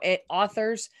 I don't know,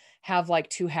 authors have like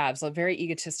two halves, a very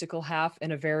egotistical half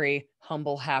and a very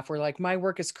humble half, where like my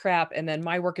work is crap and then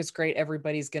my work is great,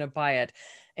 everybody's going to buy it.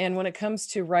 And when it comes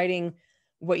to writing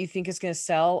what you think is going to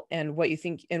sell and what you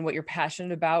think and what you're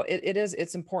passionate about,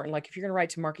 it's important. Like if you're going to write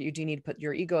to market, you do need to put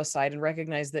your ego aside and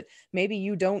recognize that maybe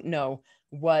you don't know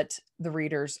what the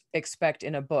readers expect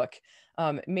in a book.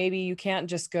 Maybe you can't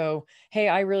just go, hey,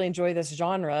 I really enjoy this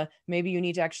genre. Maybe you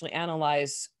need to actually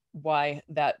analyze why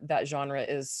that genre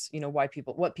is, what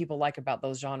people like about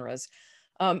those genres.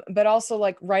 But also,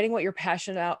 like, writing what you're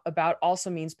passionate about also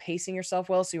means pacing yourself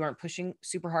well, so you aren't pushing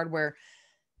super hard where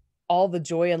all the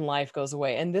joy in life goes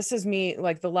away. And this is me,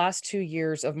 like the last 2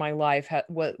 years of my life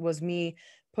what was me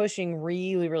pushing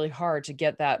really, really hard to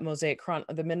get that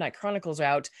the Midnight Chronicles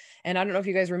out. And I don't know if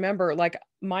you guys remember, like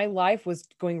my life was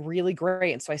going really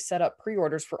great. And so I set up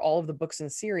pre-orders for all of the books in the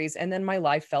series. And then my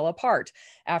life fell apart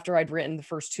after I'd written the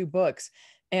first 2 books.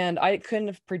 And I couldn't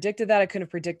have predicted that. I couldn't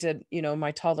have predicted,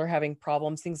 my toddler having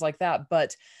problems, things like that.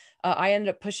 But I ended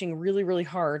up pushing really, really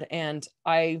hard. And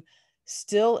I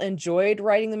still enjoyed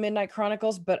writing the Midnight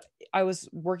Chronicles, but I was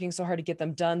working so hard to get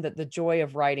them done that the joy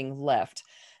of writing left.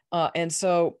 And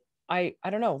so I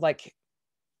don't know, like,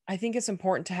 I think it's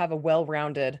important to have a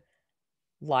well-rounded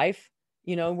life,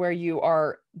 where you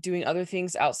are doing other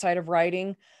things outside of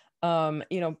writing,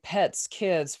 pets,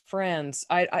 kids, friends,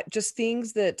 I just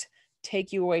things that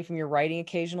take you away from your writing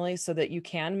occasionally so that you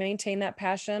can maintain that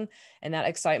passion and that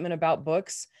excitement about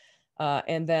books.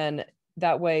 And then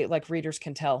that way, like, readers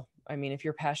can tell. I mean, if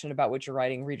you're passionate about what you're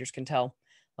writing, readers can tell,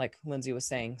 like Lindsay was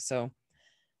saying. So,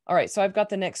 all right. So I've got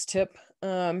the next tip.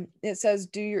 My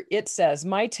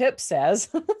tip says,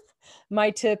 my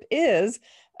tip is,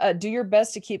 do your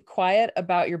best to keep quiet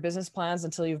about your business plans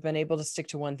until you've been able to stick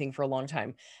to one thing for a long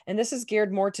time. And this is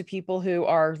geared more to people who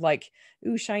are like,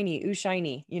 ooh, shiny,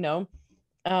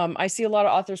 I see a lot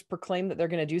of authors proclaim that they're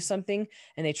going to do something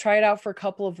and they try it out for a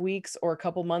couple of weeks or a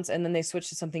couple of months, and then they switch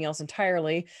to something else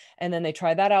entirely. And then they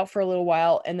try that out for a little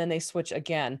while and then they switch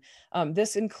again.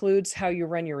 This includes how you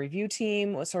run your review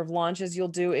team, what sort of launches you'll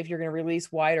do if you're going to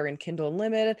release wide or in Kindle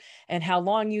Unlimited, and how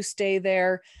long you stay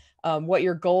there. What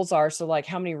your goals are. So like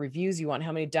how many reviews you want,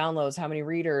 how many downloads, how many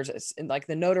readers, and like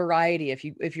the notoriety,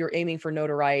 if you're aiming for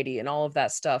notoriety and all of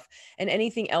that stuff, and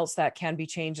anything else that can be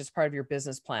changed as part of your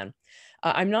business plan.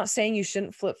 I'm not saying you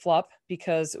shouldn't flip flop,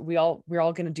 because we're all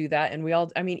going to do that. And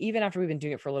I mean, even after we've been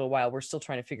doing it for a little while, we're still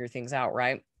trying to figure things out.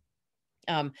 Right.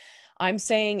 I'm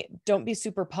saying don't be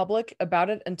super public about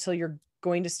it until you're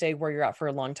going to stay where you're at for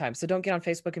a long time. So don't get on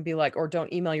Facebook and be like, or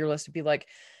don't email your list and be like,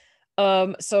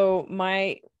 so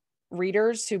my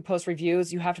readers who post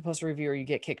reviews, you have to post a review or you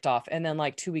get kicked off. And then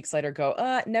like 2 weeks later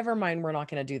go, never mind, we're not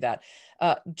going to do that.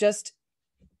 Just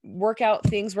work out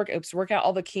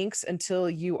all the kinks until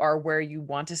you are where you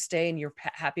want to stay and you're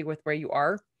happy with where you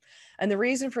are. And the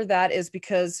reason for that is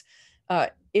because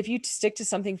if you stick to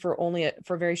something for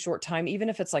a very short time, even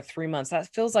if it's like 3 months,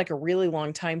 that feels like a really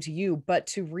long time to you. But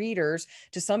to readers,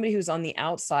 to somebody who's on the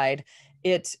outside,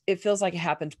 it feels like it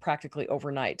happened practically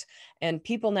overnight. And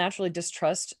people naturally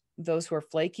distrust those who are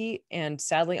flaky. And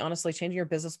sadly, honestly, changing your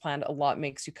business plan a lot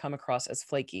makes you come across as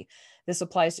flaky. This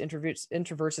applies to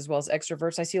introverts as well as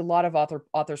extroverts. I see a lot of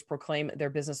authors proclaim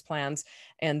their business plans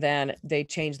and then they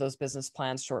change those business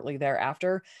plans shortly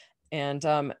thereafter.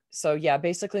 And so, yeah,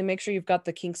 basically make sure you've got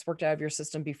the kinks worked out of your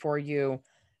system before you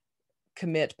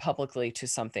commit publicly to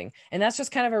something. And that's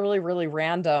just kind of a really, really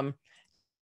random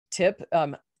tip.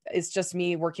 It's just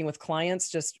me working with clients.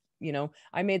 Just,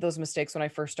 I made those mistakes when I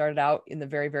first started out in the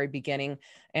very, very beginning.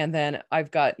 And then I've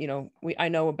got, I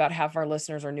know about half of our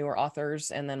listeners are newer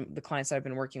authors. And then the clients that I've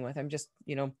been working with, I'm just,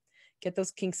 get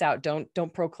those kinks out.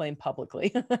 Don't proclaim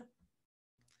publicly.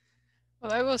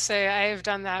 Well, I will say I have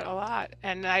done that a lot,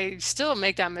 and I still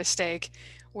make that mistake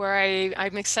where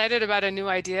I'm excited about a new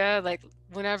idea. Like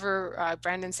whenever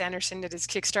Brandon Sanderson did his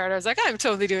Kickstarter, I was like, I'm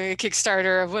totally doing a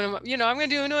Kickstarter of I'm going to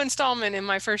do a new installment in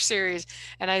my first series.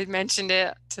 And I mentioned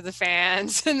it to the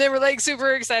fans and they were like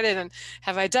super excited. And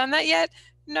have I done that yet?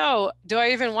 No. Do I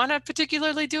even want to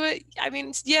particularly do it? I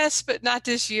mean, yes, but not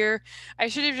this year. I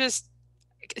should have just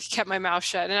kept my mouth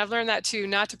shut. And I've learned that too,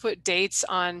 not to put dates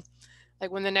on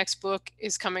like when the next book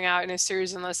is coming out in a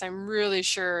series unless I'm really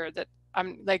sure that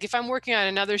I'm like, if I'm working on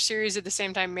another series at the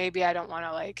same time, maybe I don't want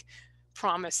to like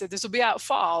promise that this will be out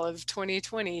fall of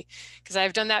 2020, because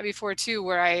I've done that before too,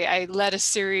 where I let a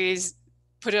series,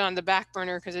 put it on the back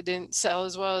burner because it didn't sell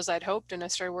as well as I'd hoped, and I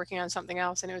started working on something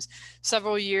else, and it was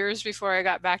several years before I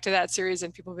got back to that series,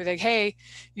 and people would be like, hey,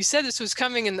 you said this was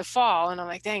coming in the fall, and I'm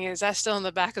like, dang, is that still in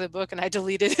the back of the book? And I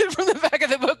deleted it from the back of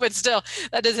the book, but still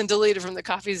that doesn't delete it from the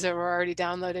copies that were already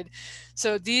downloaded.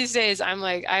 So these days I'm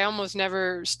like, I almost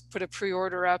never put a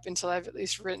pre-order up until I've at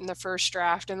least written the first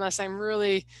draft, unless I'm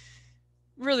really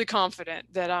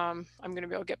confident that I'm going to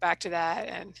be able to get back to that.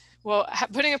 And well,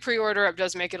 putting a pre-order up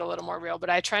does make it a little more real, but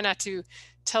I try not to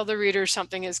tell the reader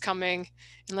something is coming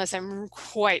unless I'm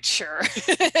quite sure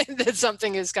that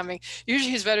something is coming.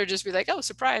 Usually it's better just be like, oh,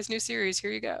 surprise, new series,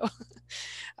 here you go.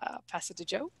 Pass it to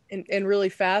Joe. And really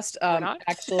fast, Or not.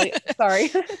 actually, sorry.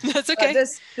 That's okay.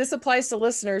 This applies to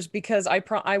listeners because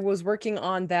I was working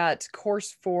on that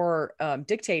course for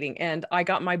dictating, and I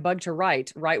got my bug to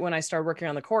write right when I started working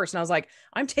on the course, and I was like,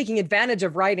 I'm taking advantage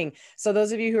of writing. So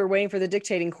those of you who are waiting for the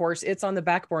dictating course, it's on the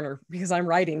back burner because I'm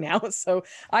writing now. So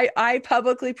I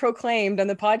publicly proclaimed on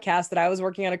the podcast that I was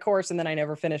working on a course, and then I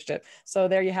never finished it. So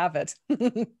there you have it.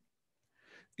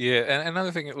 Yeah, and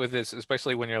another thing with this,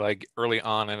 especially when you're like early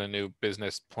on in a new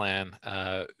business plan,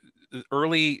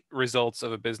 early results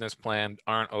of a business plan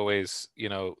aren't always,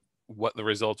 what the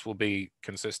results will be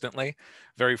consistently.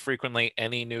 Very frequently,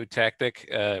 any new tactic,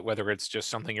 whether it's just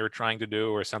something you're trying to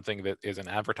do or something that is an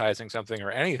advertising something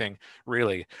or anything,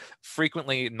 really,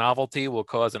 frequently novelty will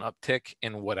cause an uptick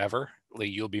in whatever. Like,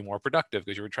 you'll be more productive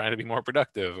because you were trying to be more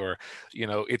productive, or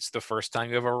it's the first time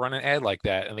you ever run an ad like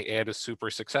that and the ad is super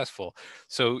successful.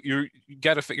 So you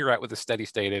got to figure out what the steady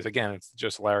state is. Again, it's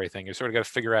just Larry thing. You sort of got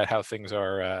to figure out how things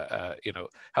are,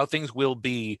 how things will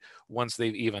be once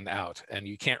they've evened out. And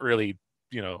you can't really,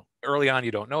 early on,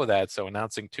 you don't know that. So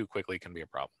announcing too quickly can be a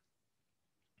problem.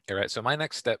 All right. So my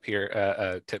next tip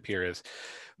here is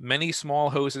many small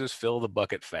hoses fill the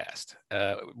bucket fast,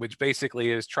 which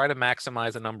basically is try to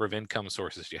maximize the number of income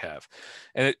sources you have.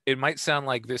 And it might sound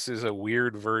like this is a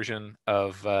weird version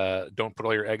of don't put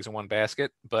all your eggs in one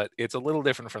basket, but it's a little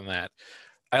different from that.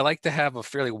 I like to have a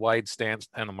fairly wide stance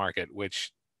in the market,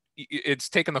 which it's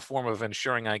taken the form of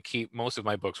ensuring I keep most of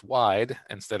my books wide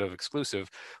instead of exclusive.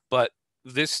 But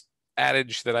this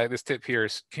this tip here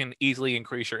can easily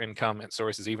increase your income and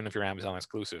sources, even if you're Amazon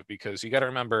exclusive, because you got to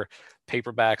remember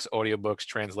paperbacks, audiobooks,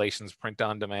 translations, print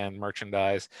on demand,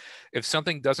 merchandise. If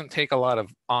something doesn't take a lot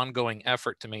of ongoing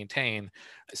effort to maintain,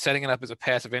 setting it up as a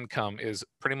passive income is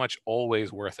pretty much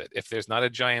always worth it. If there's not a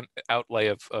giant outlay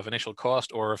of initial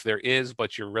cost, or if there is,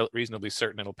 but you're reasonably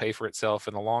certain it'll pay for itself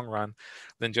in the long run,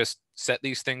 then just set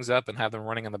these things up and have them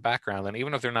running in the background. And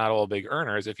even if they're not all big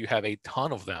earners, if you have a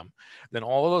ton of them, then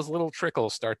all of those little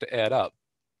trickles start to add up.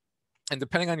 And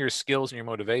depending on your skills and your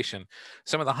motivation,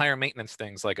 some of the higher maintenance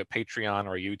things like a Patreon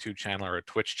or a YouTube channel or a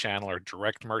Twitch channel or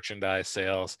direct merchandise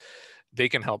sales, they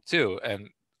can help too. And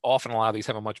often a lot of these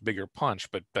have a much bigger punch,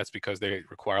 but that's because they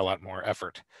require a lot more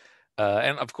effort.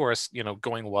 And of course,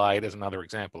 going wide is another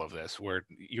example of this, where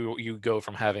you go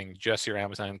from having just your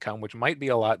Amazon income, which might be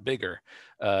a lot bigger,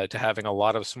 to having a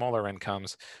lot of smaller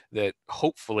incomes that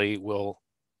hopefully will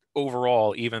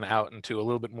overall even out into a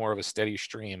little bit more of a steady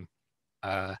stream.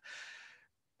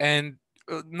 And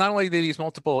not only do these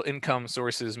multiple income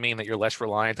sources mean that you're less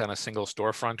reliant on a single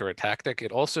storefront or a tactic,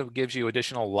 it also gives you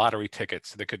additional lottery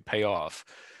tickets that could pay off.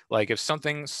 Like if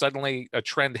something suddenly a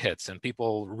trend hits and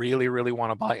people really, really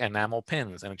want to buy enamel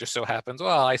pins, and it just so happens,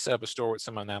 well, I set up a store with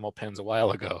some enamel pins a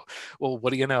while ago. Well,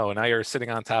 what do you know? Now you're sitting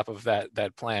on top of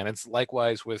that plan. It's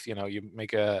likewise with, you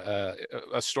make a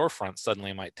storefront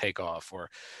suddenly might take off, or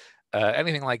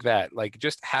anything like that. Like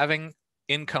just having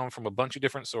income from a bunch of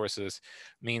different sources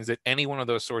means that any one of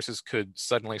those sources could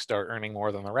suddenly start earning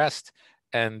more than the rest.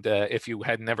 And if you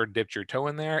had never dipped your toe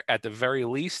in there, at the very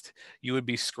least, you would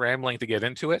be scrambling to get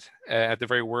into it. At the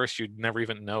very worst, you'd never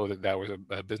even know that that was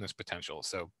a business potential.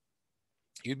 So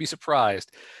you'd be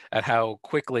surprised at how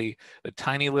quickly the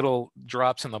tiny little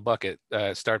drops in the bucket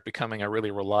start becoming a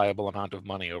really reliable amount of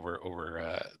money over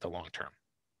the long term.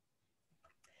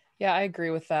 Yeah, I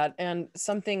agree with that. And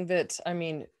something that, I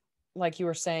mean, like you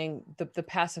were saying, the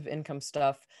passive income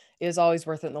stuff is always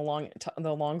worth it in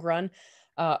the long run.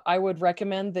 I would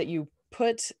recommend that you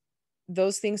put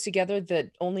those things together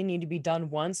that only need to be done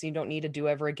once. You don't need to do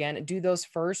ever again. Do those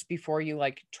first before you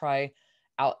like try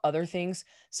out other things.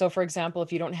 So for example,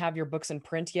 if you don't have your books in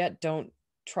print yet, don't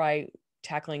try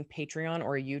tackling Patreon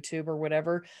or YouTube or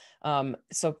whatever.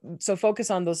 So focus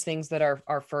on those things that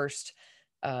are first,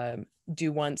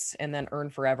 do once and then earn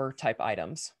forever type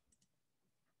items.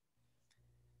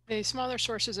 The smaller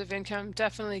sources of income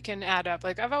definitely can add up.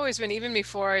 Like I've always been, even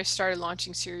before I started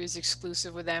launching series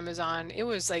exclusive with Amazon, it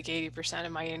was like 80%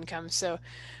 of my income. So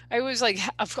I was like,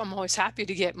 I'm always happy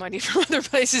to get money from other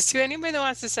places too. Anybody that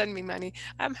wants to send me money,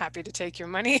 I'm happy to take your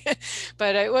money.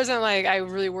 But it wasn't like I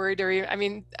really worried or even, I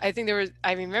mean, I think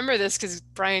I remember this because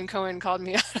Brian Cohen called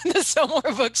me on the Sell More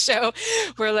Book show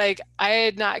where like I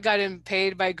had not gotten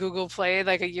paid by Google Play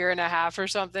like a year and a half or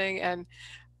something. And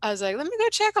I was like, let me go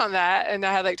check on that. And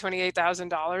I had like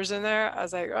 $28,000 in there. I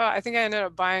was like, oh, I think I ended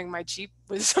up buying my Jeep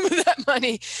with some of that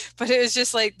money. But it was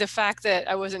just like the fact that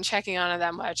I wasn't checking on it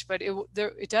that much. But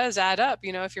it does add up,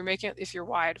 you know, if you're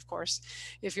wide, of course,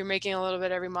 if you're making a little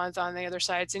bit every month on the other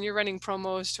sites and you're running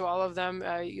promos to all of them,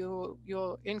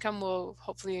 your income will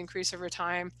hopefully increase over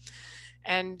time.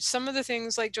 And some of the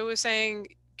things like Joe was saying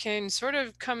can sort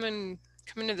of come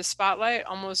into the spotlight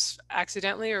almost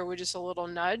accidentally or with just a little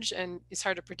nudge, and it's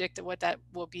hard to predict what that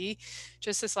will be.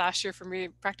 Just this last year for me,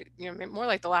 more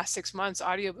like the last 6 months,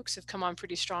 audiobooks have come on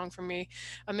pretty strong for me.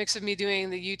 A mix of me doing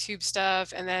the YouTube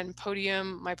stuff and then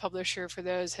Podium, my publisher for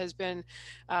those, has been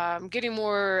getting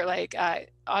more like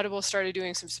Audible started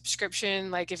doing some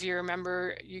subscription. Like if you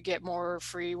remember, you get more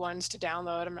free ones to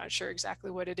download. I'm not sure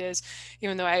exactly what it is,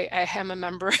 even though I am a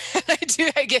member.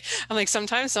 I'm like,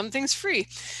 sometimes something's free,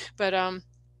 but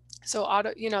so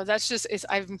that's just,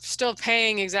 I'm still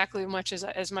paying exactly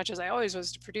as much as I always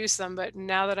was to produce them. But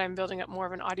now that I'm building up more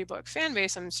of an audiobook fan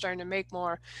base, I'm starting to make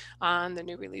more on the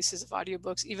new releases of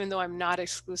audiobooks, even though I'm not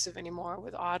exclusive anymore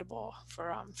with Audible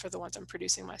for the ones I'm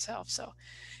producing myself. So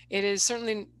it is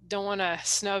certainly, don't want to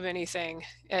snub anything,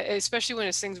 especially when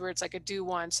it's things where it's like a do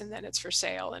once and then it's for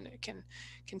sale and it can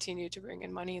continue to bring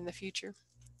in money in the future.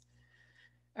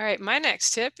 All right, my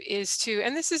next tip is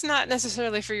and this is not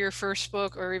necessarily for your first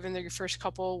book or even your first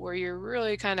couple where you're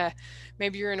really kind of,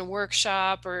 maybe you're in a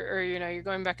workshop or you're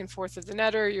going back and forth with the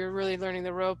netter, you're really learning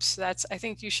the ropes. I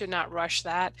think you should not rush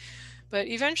that. But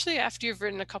eventually, after you've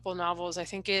written a couple novels, I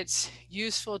think it's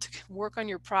useful to work on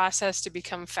your process to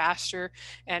become faster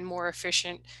and more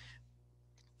efficient,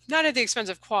 not at the expense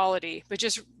of quality, but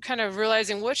just kind of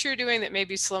realizing what you're doing that may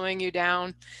be slowing you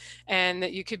down and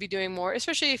that you could be doing more,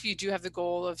 especially if you do have the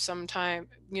goal of sometime,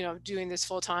 doing this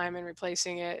full time and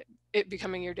replacing it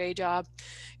becoming your day job.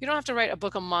 You don't have to write a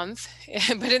book a month,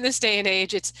 but in this day and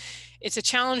age, it's a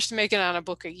challenge to make it on a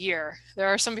book a year. There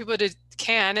are some people that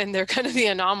can, and they're kind of the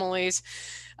anomalies.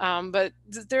 But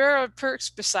there are perks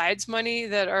besides money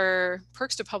that are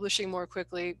perks to publishing more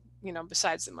quickly,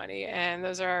 besides the money. And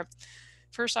those are,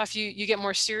 first off, you get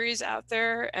more series out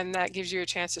there, and that gives you a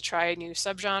chance to try new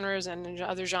subgenres and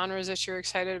other genres that you're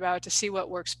excited about to see what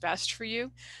works best for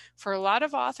you. For a lot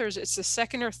of authors, it's the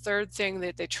second or third thing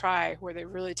that they try where they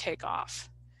really take off.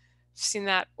 I've seen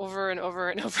that over and over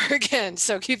and over again.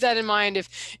 So keep that in mind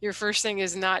if your first thing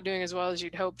is not doing as well as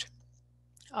you'd hoped.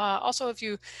 Also, if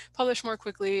you publish more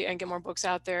quickly and get more books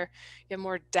out there, you have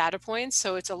more data points.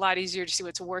 So it's a lot easier to see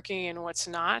what's working and what's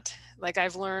not. Like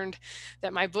I've learned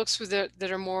that my books that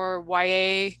are more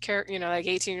YA, like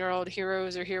 18-year-old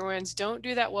heroes or heroines, don't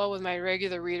do that well with my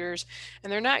regular readers. And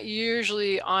they're not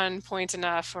usually on point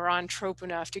enough or on trope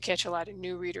enough to catch a lot of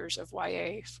new readers of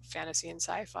YA, fantasy, and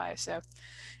sci-fi. So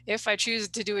if I choose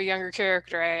to do a younger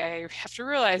character, I have to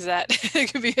realize that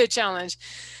it could be a challenge.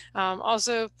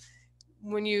 Also,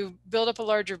 when you build up a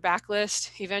larger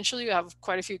backlist, eventually you have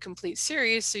quite a few complete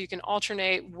series, so you can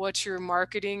alternate what you're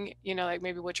marketing, like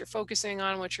maybe what you're focusing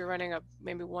on, what you're running up,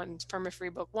 maybe one's perma-free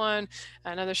book one,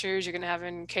 another series you're going to have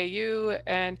in KU.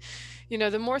 And,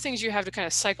 the more things you have to kind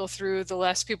of cycle through, the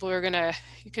less people are going to,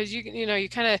 because you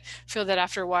kind of feel that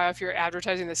after a while, if you're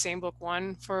advertising the same book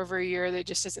one for over a year, that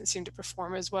just doesn't seem to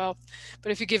perform as well.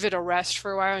 But if you give it a rest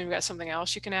for a while and you've got something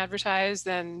else you can advertise,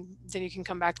 then you can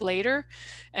come back later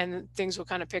and things will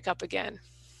kind of pick up again.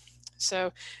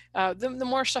 So the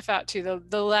more stuff out too,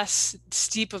 the less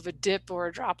steep of a dip or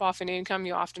a drop off in income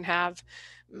you often have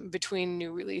between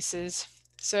new releases.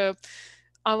 So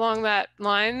along that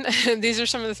line, these are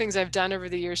some of the things I've done over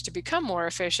the years to become more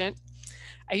efficient.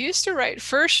 I used to write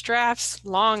first drafts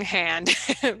longhand,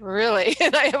 really,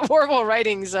 and I have horrible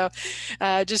writing, so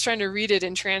just trying to read it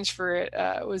and transfer it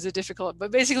was a difficult,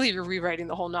 but basically you're rewriting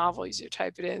the whole novel as you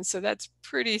type it in, so that's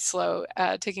pretty slow,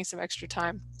 taking some extra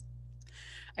time.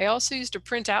 I also used to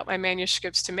print out my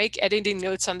manuscripts to make editing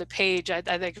notes on the page. I'd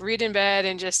like read in bed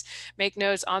and just make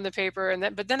notes on the paper, and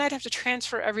then but then I'd have to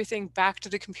transfer everything back to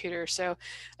the computer. So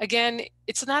again,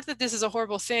 it's not that this is a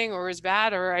horrible thing or is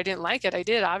bad or I didn't like it. I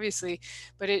did, obviously,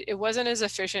 but it wasn't as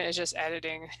efficient as just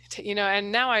editing, you know.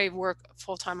 And now I work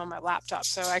full time on my laptop,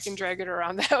 so I can drag it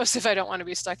around the house if I don't want to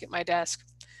be stuck at my desk.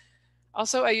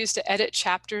 Also, I used to edit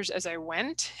chapters as I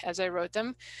went, as I wrote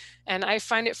them. And I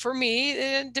find it, for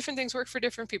me, different things work for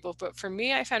different people, but for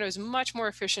me, I found it was much more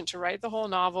efficient to write the whole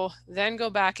novel, then go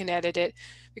back and edit it,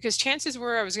 because chances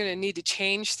were I was going to need to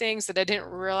change things that I didn't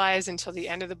realize until the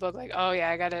end of the book, like, oh yeah,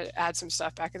 I got to add some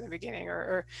stuff back in the beginning,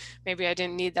 or maybe I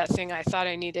didn't need that thing I thought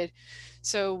I needed.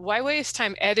 So why waste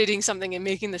time editing something and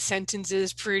making the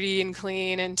sentences pretty and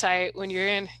clean and tight when you're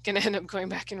going to end up going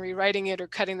back and rewriting it or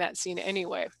cutting that scene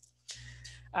anyway?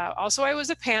 Also, I was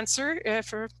a pantser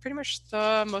for pretty much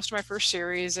most of my first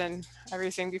series and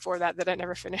everything before that that I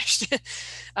never finished,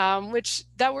 which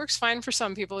that works fine for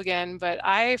some people again. But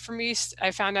for me,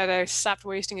 I found out I stopped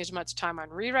wasting as much time on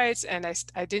rewrites, and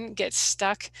I didn't get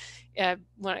stuck.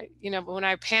 When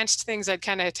I pantsed things, I'd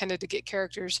kind of tended to get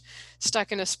characters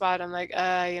stuck in a spot. I'm like,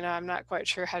 I'm not quite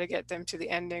sure how to get them to the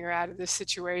ending or out of this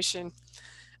situation.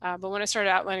 But when I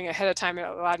started outlining ahead of time, it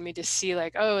allowed me to see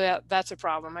like, oh, that's a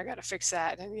problem. I got to fix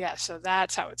that. And yeah, so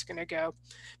that's how it's going to go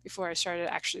before I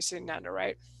started actually sitting down to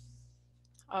write.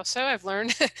 Also, I've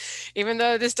learned, even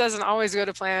though this doesn't always go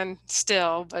to plan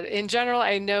still, but in general,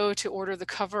 I know to order the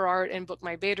cover art and book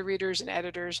my beta readers and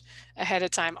editors ahead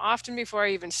of time, often before I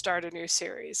even start a new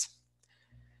series.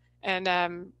 And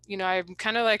I'm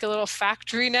kind of like a little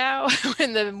factory now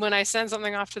when I send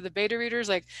something off to the beta readers.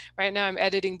 Like right now I'm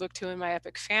editing book 2 in my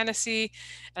epic fantasy,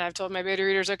 and I've told my beta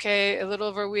readers, okay, a little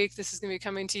over a week, this is going to be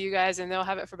coming to you guys, and they'll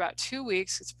have it for about 2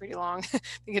 weeks. It's pretty long. I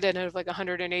think it ended up like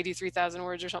 183,000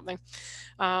 words or something.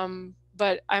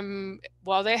 But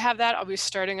while they have that, I'll be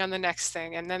starting on the next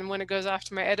thing. And then when it goes off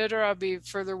to my editor, I'll be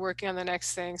further working on the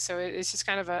next thing. So it's just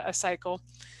kind of a cycle.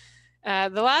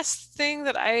 The last thing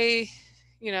that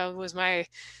was my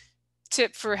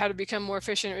tip for how to become more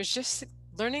efficient. It was just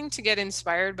learning to get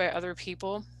inspired by other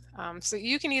people. So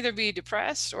you can either be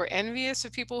depressed or envious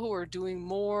of people who are doing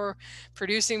more,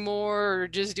 producing more, or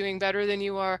just doing better than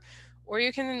you are, or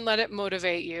you can let it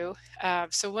motivate you.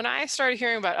 So when I started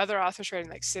hearing about other authors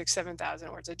writing like 6,000,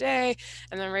 7,000 words a day,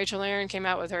 and then Rachel Aaron came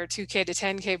out with her 2K to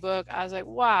 10K book, I was like,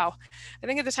 wow. I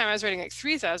think at the time I was writing like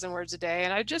 3,000 words a day,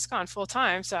 and I'd just gone full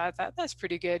time. So I thought that's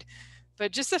pretty good.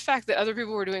 But just the fact that other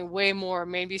people were doing way more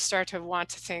made me start to want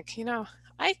to think,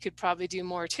 I could probably do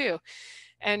more too.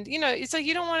 And, it's like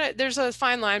you don't want to, there's a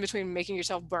fine line between making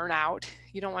yourself burn out.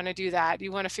 You don't want to do that.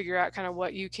 You want to figure out kind of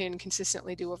what you can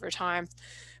consistently do over time.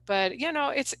 But,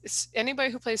 it's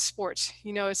anybody who plays sports,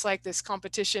 it's like this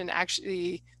competition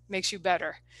actually makes you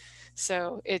better.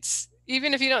 So it's,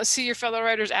 even if you don't see your fellow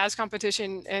writers as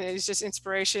competition and it's just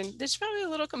inspiration, there's probably a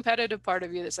little competitive part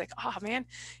of you that's like, oh man,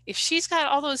 if she's got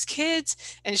all those kids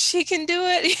and she can do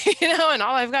it, and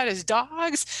all I've got is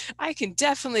dogs, I can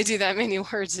definitely do that many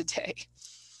words a day.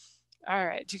 All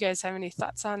right. Do you guys have any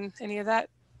thoughts on any of that?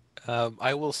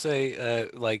 I will say,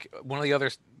 like one of the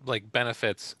other like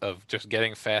benefits of just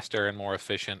getting faster and more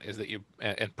efficient is that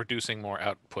and producing more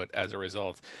output as a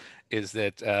result, is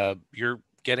that you're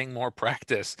getting more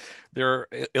practice. There are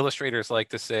illustrators like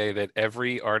to say that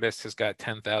every artist has got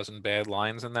 10,000 bad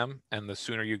lines in them, and the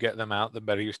sooner you get them out, the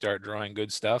better you start drawing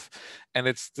good stuff. And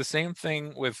it's the same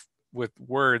thing with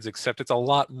words, except it's a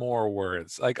lot more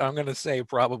words. Like I'm going to say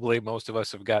probably most of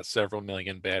us have got several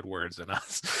million bad words in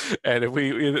us. And if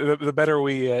the better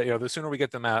we, the sooner we get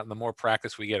them out and the more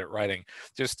practice we get at writing,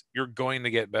 just you're going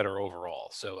to get better overall.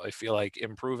 So I feel like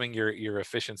improving your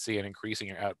efficiency and increasing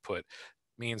your output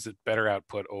means that better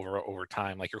output over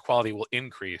time, like your quality will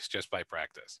increase just by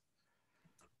practice.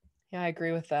 Yeah, I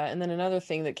agree with that. And then another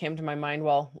thing that came to my mind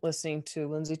while listening to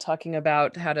Lindsay talking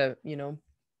about how to,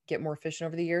 get more efficient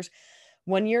over the years.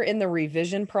 When you're in the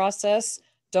revision process,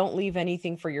 don't leave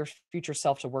anything for your future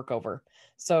self to work over.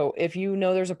 So if you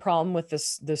know there's a problem with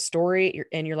this story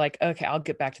and you're like, okay, I'll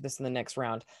get back to this in the next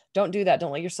round. Don't do that.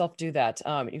 Don't let yourself do that.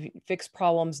 If you fix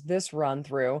problems this run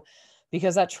through,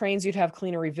 because that trains you to have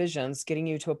cleaner revisions, getting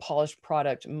you to a polished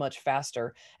product much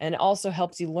faster. And it also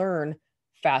helps you learn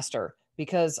faster,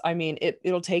 because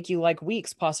it'll take you like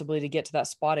weeks possibly to get to that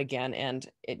spot again. And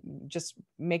just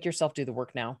make yourself do the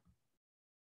work now.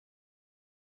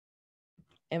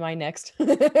 Am I next? I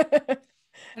don't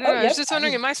know. I was just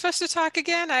wondering, am I supposed to talk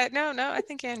again? No, I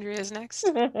think Andrea is next.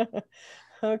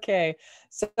 Okay.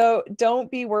 So don't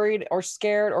be worried or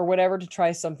scared or whatever to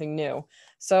try something new.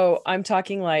 So I'm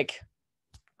talking like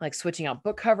like switching out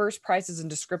book covers, prices, and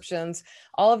descriptions.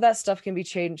 All of that stuff can be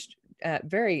changed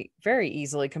very, very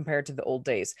easily compared to the old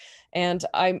days. And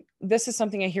this is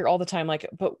something I hear all the time, like,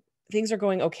 but things are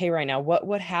going okay right now.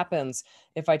 What happens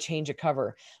if I change a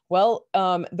cover? Well,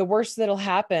 the worst that'll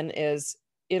happen is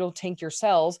it'll tank your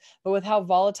sales. But with how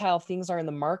volatile things are in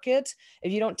the market,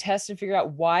 if you don't test and figure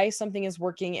out why something is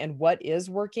working and what is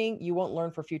working, you won't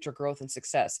learn for future growth and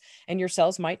success. And your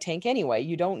sales might tank anyway.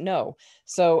 You don't know.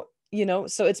 So,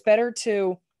 so it's better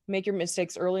to make your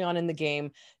mistakes early on in the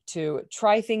game, to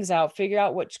try things out, figure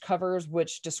out which covers,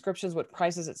 which descriptions, what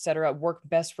prices, etc., work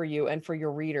best for you and for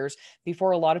your readers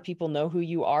before a lot of people know who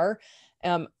you are.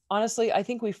 Honestly, I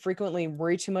think we frequently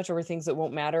worry too much over things that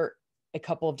won't matter a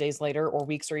couple of days later or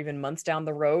weeks or even months down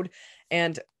the road.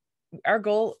 And our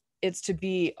goal is to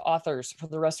be authors for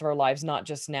the rest of our lives, not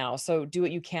just now. So do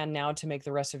what you can now to make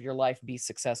the rest of your life be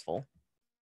successful.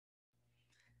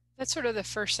 That's sort of the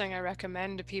first thing I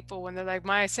recommend to people when they're like,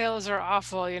 my sales are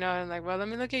awful, and like, well, let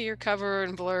me look at your cover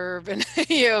and blurb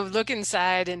and, look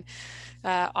inside. And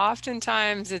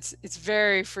oftentimes it's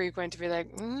very frequent to be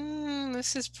like,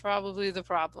 this is probably the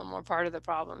problem or part of the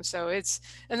problem. So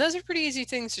and those are pretty easy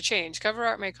things to change. Cover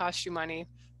art may cost you money,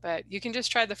 but you can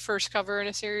just try the first cover in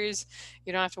a series.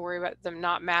 You don't have to worry about them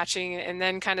not matching, and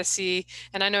then kind of see.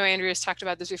 And I know Andrea's talked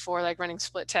about this before, like running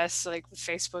split tests, like with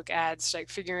Facebook ads, like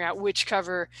figuring out which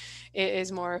cover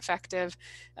is more effective,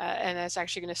 and that's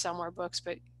actually going to sell more books.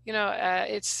 But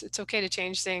it's okay to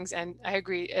change things. And I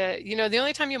agree. The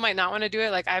only time you might not want to do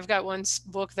it, like I've got one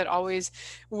book that always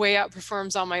way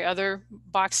outperforms all my other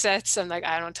box sets. I'm like,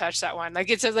 I don't touch that one. Like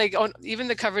it's like even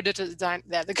the cover design,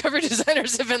 the cover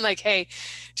designers have been like, hey,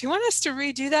 do you want us to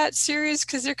redo that series?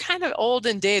 Because they're kind of old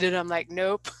and dated. I'm like,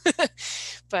 nope.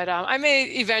 But I may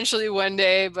eventually one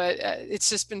day, but it's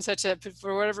just been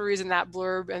for whatever reason, that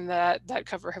blurb and that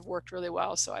cover have worked really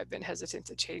well. So I've been hesitant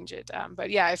to change it.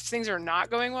 But yeah, if things are not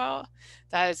going well,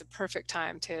 that is a perfect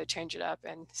time to change it up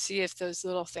and see if those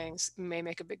little things may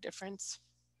make a big difference.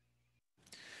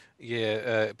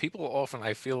 Yeah,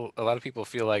 I feel a lot of people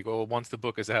feel like, well, once the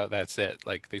book is out, that's it.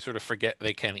 Like they sort of forget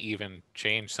they can even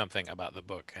change something about the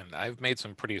book. And I've made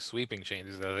some pretty sweeping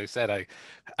changes. As I said,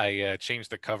 I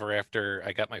changed the cover after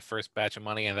I got my first batch of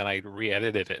money, and then I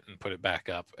re-edited it and put it back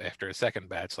up after a second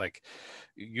batch. Like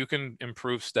you can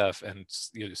improve stuff and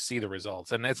see the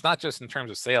results. And it's not just in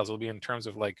terms of sales; it'll be in terms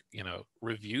of like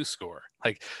review score.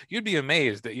 Like you'd be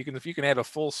amazed that if you can add a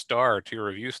full star to your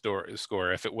review score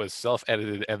if it was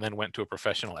self-edited and then went to a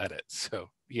professional edit. So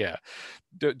yeah,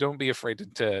 don't be afraid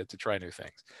to try new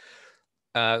things.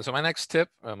 So my next tip,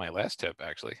 my last tip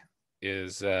actually,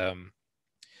 is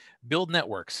build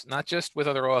networks, not just with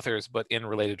other authors, but in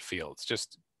related fields.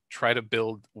 Just try to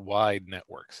build wide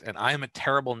networks. And I am a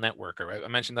terrible networker. I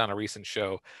mentioned on a recent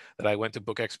show that I went to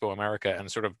Book Expo America and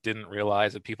sort of didn't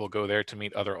realize that people go there to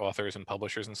meet other authors and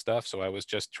publishers and stuff. So I was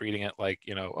just treating it like,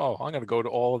 oh, I'm going to go to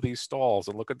all of these stalls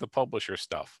and look at the publisher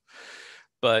stuff.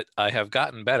 But I have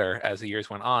gotten better as the years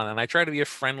went on. And I try to be a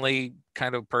friendly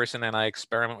kind of person, and I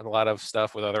experiment with a lot of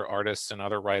stuff with other artists and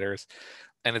other writers.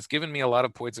 And it's given me a lot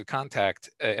of points of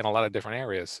contact in a lot of different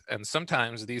areas. And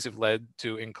sometimes these have led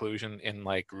to inclusion in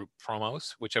like group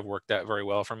promos, which have worked out very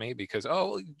well for me because,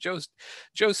 oh,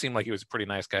 Joe seemed like he was a pretty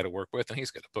nice guy to work with, and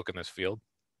he's got a book in this field.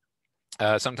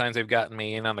 Sometimes they've gotten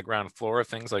me in on the ground floor of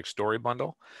things like Story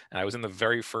Bundle, and I was in the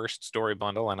very first Story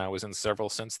Bundle, and I was in several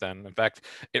since then. In fact,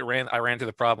 I ran into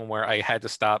the problem where I had to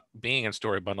stop being in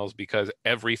Story Bundles because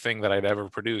everything that I'd ever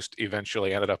produced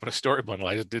eventually ended up in a Story Bundle.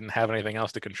 I just didn't have anything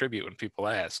else to contribute when people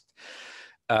asked.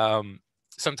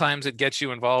 Sometimes it gets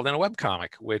you involved in a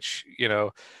webcomic, which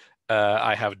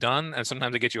I have done, and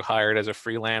sometimes it gets you hired as a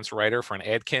freelance writer for an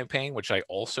ad campaign, which I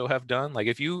also have done. Like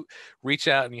if you reach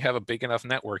out and you have a big enough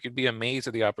network, you'd be amazed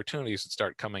at the opportunities that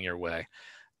start coming your way.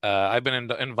 I've been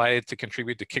invited to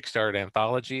contribute to Kickstarter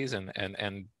anthologies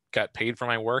and got paid for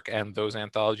my work, and those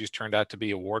anthologies turned out to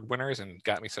be award winners and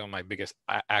got me some of my biggest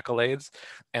accolades.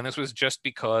 And this was just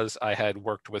because I had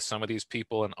worked with some of these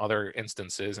people in other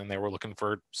instances, and they were looking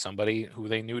for somebody who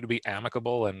they knew to be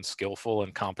amicable and skillful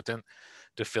and competent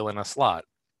to fill in a slot.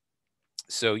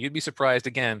 So you'd be surprised.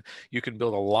 Again, you can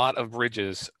build a lot of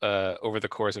bridges over the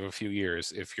course of a few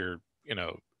years if you're, you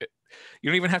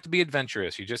don't even have to be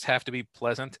adventurous. You just have to be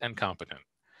pleasant and competent.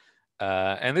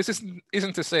 And this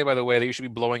isn't to say, by the way, that you should be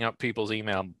blowing up people's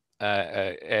email,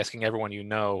 asking everyone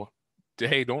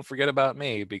hey, don't forget about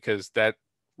me, because that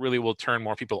really will turn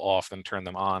more people off than turn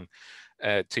them on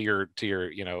to your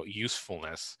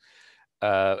usefulness.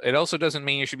 It also doesn't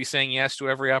mean you should be saying yes to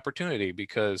every opportunity,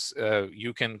 because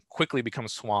you can quickly become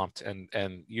swamped,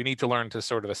 and you need to learn to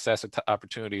sort of assess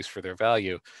opportunities for their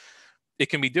value. it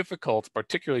can be difficult,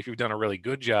 particularly if you've done a really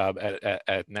good job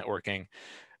at networking.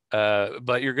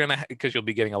 But you're gonna, because you'll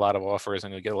be getting a lot of offers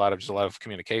and you'll get just a lot of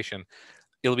communication.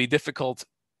 It'll be difficult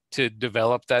to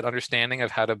develop that understanding of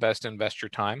how to best invest your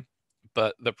time.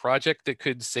 But the project that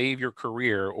could save your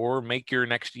career or make your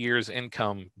next year's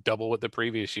income double what the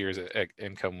previous year's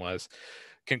income was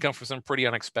can come from some pretty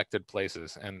unexpected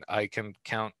places. And I can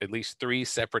count at least 3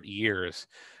 separate years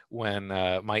when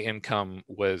my income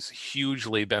was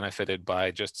hugely benefited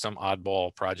by just some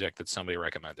oddball project that somebody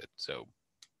recommended. So,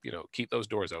 keep those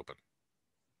doors open.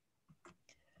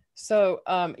 So,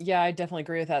 yeah, I definitely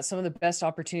agree with that. Some of the best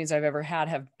opportunities I've ever had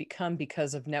have become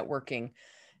because of networking.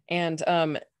 And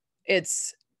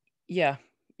it's, yeah,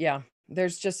 yeah,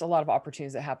 there's just a lot of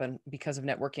opportunities that happen because of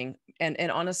networking. And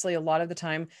honestly, a lot of the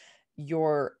time,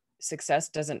 your success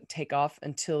doesn't take off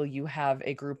until you have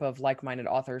a group of like-minded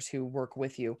authors who work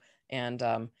with you and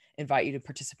invite you to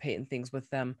participate in things with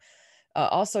them.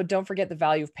 Also, don't forget the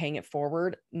value of paying it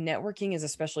forward. Networking is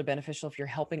especially beneficial if you're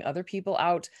helping other people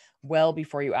out well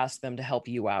before you ask them to help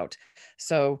you out.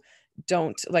 So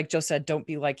don't, like Joe said, don't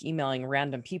be like emailing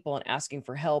random people and asking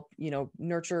for help.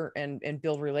 Nurture and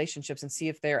build relationships and see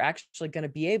if they're actually going to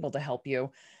be able to help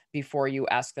you before you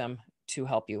ask them to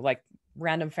help you. Like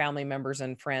random family members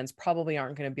and friends probably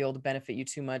aren't going to be able to benefit you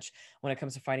too much when it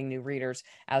comes to finding new readers,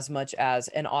 as much as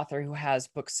an author who has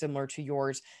books similar to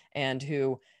yours and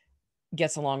who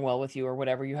gets along well with you or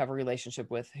whatever you have a relationship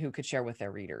with, who could share with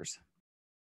their readers.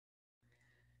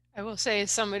 I will say,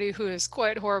 as somebody who is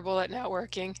quite horrible at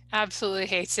networking, absolutely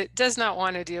hates it, does not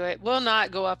want to do it, will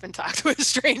not go up and talk to a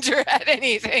stranger at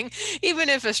anything, even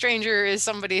if a stranger is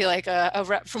somebody like a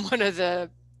rep from one of the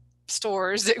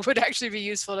stores, it would actually be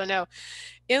useful to know.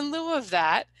 In lieu of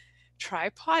that, try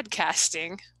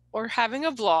podcasting or having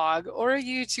a blog or a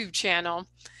YouTube channel,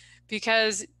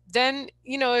 because then,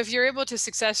 if you're able to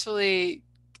successfully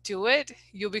do it,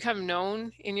 you'll become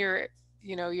known in your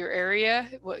area.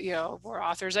 Well, we're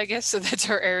authors, I guess, so that's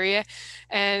our area.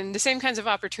 And the same kinds of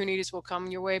opportunities will come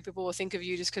your way. People will think of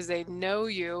you just because they know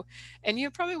you. And you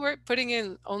probably were putting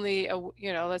in only,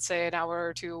 let's say an hour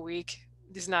or two a week.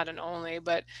 This is not an only,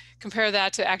 but compare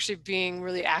that to actually being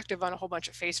really active on a whole bunch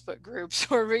of Facebook groups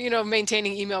or,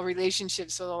 maintaining email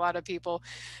relationships with a lot of people.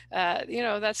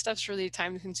 That stuff's really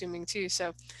time consuming too.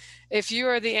 So if you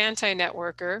are the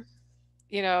anti-networker,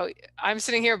 I'm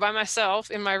sitting here by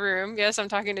myself in my room. Yes, I'm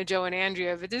talking to Joe and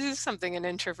Andrea, but this is something an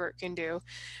introvert can do.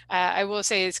 I will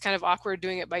say it's kind of awkward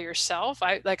doing it by yourself.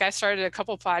 I started a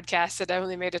couple podcasts that I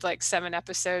only made it like 7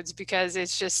 episodes because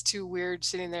it's just too weird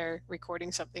sitting there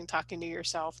recording something, talking to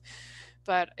yourself.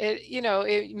 But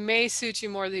it may suit you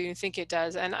more than you think it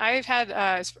does. And I've had,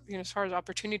 as far as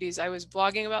opportunities, I was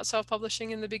blogging about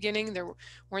self-publishing in the beginning. There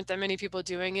weren't that many people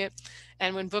doing it.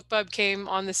 And when BookBub came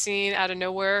on the scene out of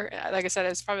nowhere, like I said, it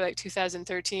was probably like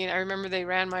 2013. I remember they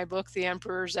ran my book, The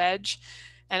Emperor's Edge.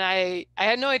 And I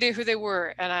had no idea who they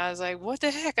were. And I was like, what the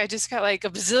heck? I just got like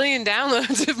a bazillion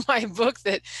downloads of my book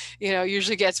that,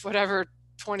 usually gets whatever,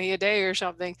 20 a day or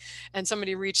something. And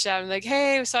somebody reached out and like,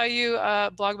 hey, we saw you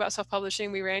blog about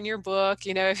self-publishing. We ran your book,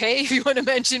 hey, if you want to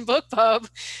mention BookPub.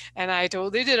 And I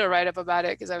totally did a write-up about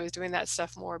it because I was doing that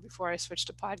stuff more before I switched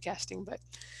to podcasting.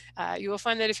 But you will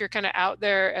find that if you're kind of out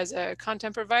there as a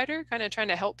content provider, kind of trying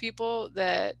to help people,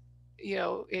 that,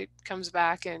 it comes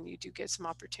back and you do get some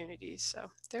opportunities.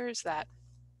 So there's that.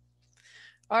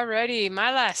 Alrighty,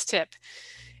 my last tip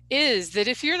is that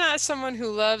if you're not someone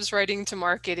who loves writing to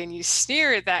market and you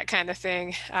sneer at that kind of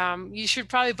thing, you should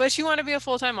probably, but you want to be a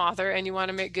full-time author and you want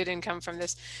to make good income from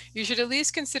this, you should at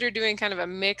least consider doing kind of a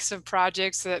mix of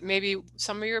projects that maybe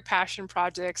some of your passion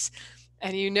projects,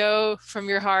 and from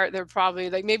your heart, they're probably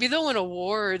like, maybe they'll win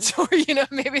awards or,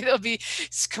 maybe they'll be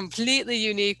completely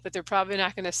unique, but they're probably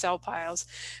not going to sell piles.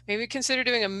 Maybe consider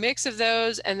doing a mix of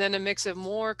those and then a mix of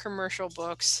more commercial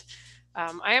books.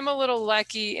 I am a little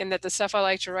lucky in that the stuff I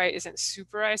like to write isn't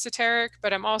super esoteric,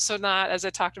 but I'm also not, as I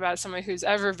talked about, someone who's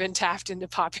ever been tapped into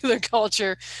popular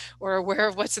culture or aware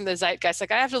of what's in the zeitgeist.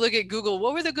 Like I have to look at Google.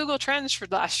 What were the Google trends for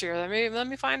last year? Let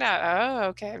me find out. Oh,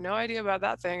 okay. I have no idea about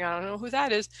that thing. I don't know who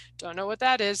that is. Don't know what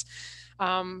that is.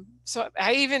 So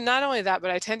I even, not only that, but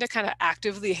I tend to kind of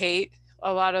actively hate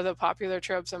a lot of the popular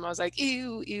tropes. And I was like,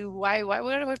 ew, why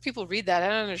would people read that? I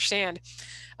don't understand.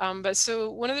 But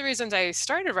so one of the reasons I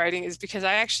started writing is because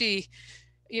I actually,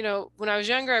 when I was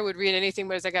younger, I would read anything,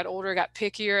 but as I got older, I got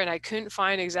pickier and I couldn't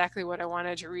find exactly what I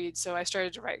wanted to read. So I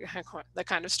started to write the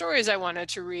kind of stories I wanted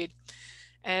to read.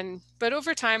 But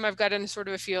over time, I've gotten sort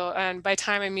of a feel, and by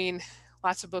time, I mean,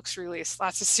 lots of books released,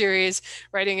 lots of series,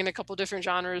 writing in a couple different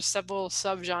genres, several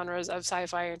subgenres of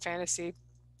sci-fi and fantasy.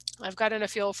 I've gotten a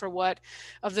feel for what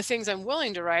of the things I'm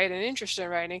willing to write and interested in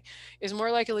writing is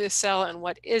more likely to sell and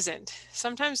what isn't.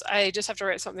 Sometimes I just have to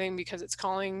write something because it's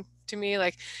calling to me.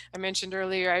 Like I mentioned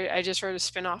earlier, I just wrote a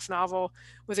spin-off novel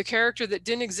with a character that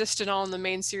didn't exist at all in the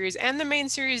main series, and the main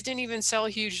series didn't even sell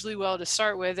hugely well to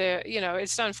start with.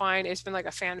 It's done fine. It's been like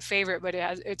a fan favorite, but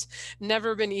it's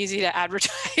never been easy to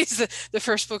advertise. The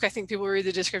first book, I think people read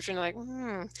the description like,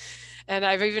 and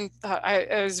I've even,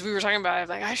 as we were talking about, I'm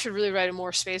like, I should really write a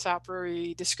more space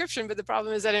opera-y description. But the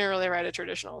problem is I didn't really write a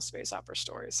traditional space opera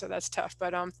story. So that's tough.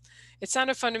 But it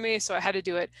sounded fun to me, so I had to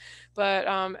do it. But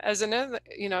as another,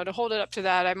 to hold it up to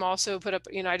that, I'm also put up,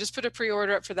 I just put a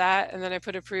pre-order up for that. And then I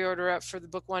put a pre-order up for the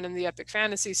book one in the epic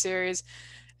fantasy series.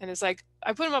 And it's like,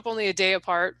 I put them up only a day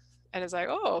apart. And it's like,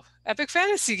 oh, epic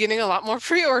fantasy getting a lot more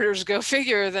pre-orders, go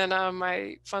figure, than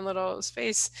my fun little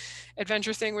space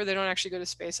adventure thing where they don't actually go to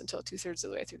space until 2/3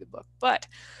 of the way through the book. But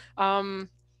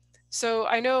so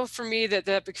I know for me that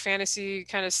the epic fantasy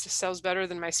kind of sells better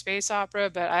than my space opera,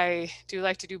 but I do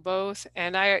like to do both.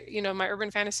 And my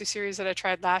urban fantasy series that I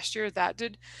tried last year, that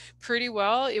did pretty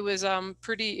well. It was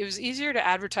it was easier to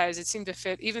advertise. It seemed to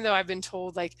fit, even though I've been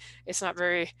told like it's not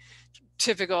very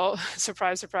typical,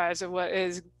 surprise, surprise, of what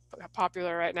is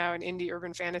popular right now in indie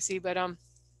urban fantasy. But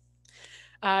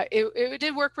it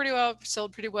did work pretty well,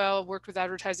 sold pretty well, worked with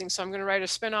advertising. So I'm going to write a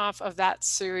spinoff of that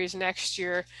series next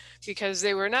year, because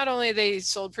they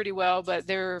sold pretty well, but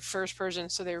they were first person.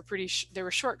 So they were they were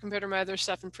short compared to my other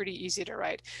stuff and pretty easy to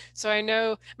write. So I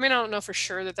don't know for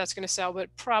sure that that's going to sell, but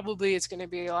probably it's going to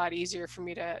be a lot easier for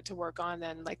me to work on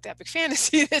than like the epic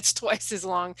fantasy that's twice as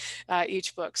long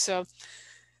each book. So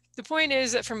the point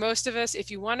is that for most of us,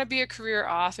 if you want to be a career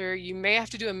author, you may have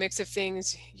to do a mix of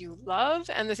things you love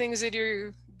and the things that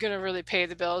you're going to really pay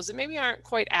the bills that maybe aren't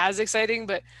quite as exciting,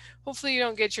 but hopefully you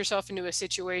don't get yourself into a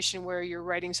situation where you're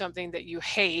writing something that you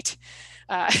hate.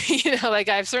 Like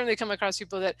I've certainly come across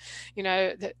people that,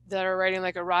 that are writing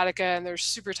like erotica and they're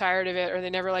super tired of it, or they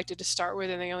never liked it to start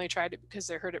with and they only tried it because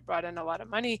they heard it brought in a lot of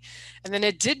money. And then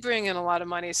it did bring in a lot of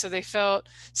money. So they felt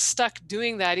stuck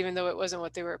doing that, even though it wasn't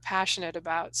what they were passionate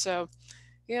about. So,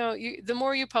 the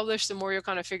more you publish, the more you'll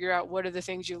kind of figure out what are the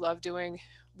things you love doing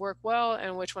work well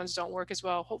and which ones don't work as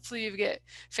well. Hopefully you get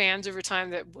fans over time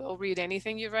that will read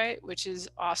anything you write, which is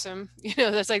awesome.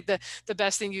 That's like the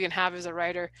best thing you can have as a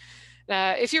writer.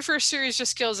 If your first series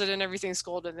just kills it and everything's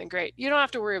golden, then great. You don't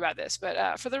have to worry about this.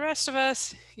 But for the rest of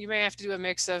us, you may have to do a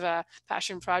mix of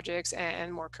passion projects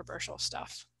and more commercial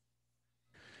stuff.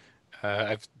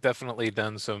 I've definitely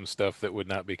done some stuff that would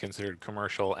not be considered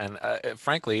commercial. And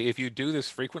frankly, if you do this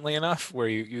frequently enough, where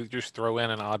you just throw in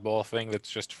an oddball thing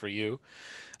that's just for you,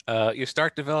 you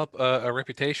start to develop a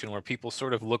reputation where people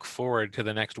sort of look forward to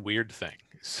the next weird thing.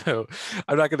 So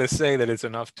I'm not going to say that it's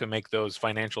enough to make those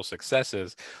financial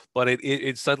successes, but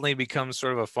it suddenly becomes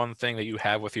sort of a fun thing that you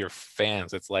have with your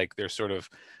fans. It's like they're sort of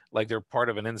like they're part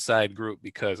of an inside group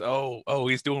because, oh,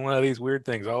 he's doing one of these weird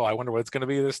things. Oh, I wonder what it's going to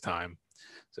be this time.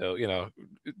 So,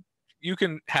 you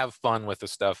can have fun with the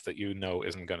stuff that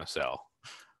isn't going to sell.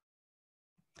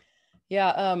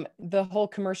 Yeah, the whole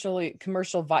commercially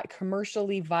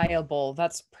viable,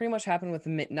 that's pretty much happened with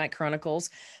the Midnight Chronicles.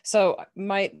 So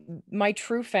my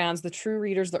true fans, the true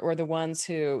readers that were the ones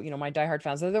who, my diehard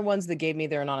fans, they're the ones that gave me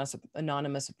their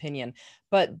anonymous opinion.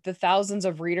 But the thousands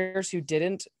of readers who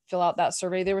didn't fill out that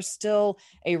survey, there was still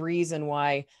a reason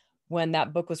why when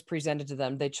that book was presented to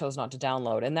them, they chose not to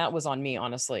download. And that was on me,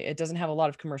 honestly. It doesn't have a lot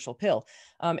of commercial appeal.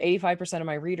 85% of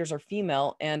my readers are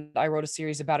female, and I wrote a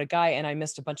series about a guy, and I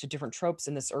missed a bunch of different tropes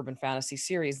in this urban fantasy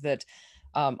series that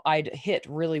I'd hit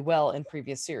really well in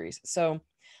previous series. So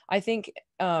I think,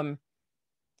 and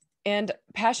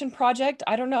passion project,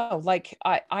 I don't know, like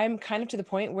I'm kind of to the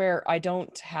point where I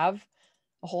don't have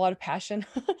a whole lot of passion.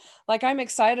 Like I'm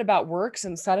excited about works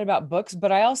and excited about books,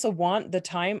 but I also want the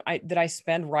time that I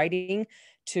spend writing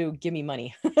to give me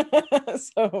money.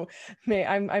 So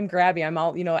I'm grabby. I'm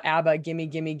all, ABBA,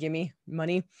 gimme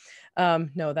money.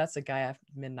 No, that's a guy after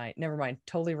midnight. Never mind.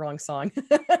 Totally wrong song.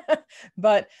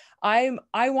 But I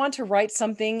want to write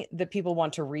something that people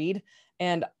want to read.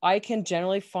 And I can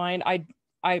generally find,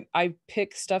 I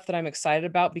pick stuff that I'm excited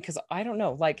about because I don't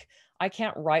know, like I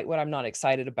can't write what I'm not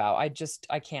excited about.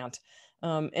 I can't.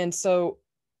 And so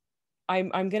I'm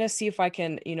going to see if I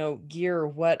can, gear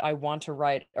what I want to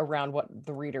write around what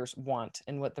the readers want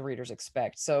and what the readers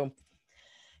expect. So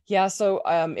yeah. So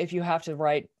if you have to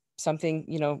write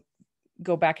something,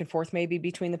 go back and forth maybe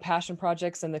between the passion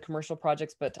projects and the commercial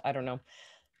projects, but I don't know.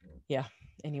 Yeah.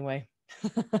 Anyway.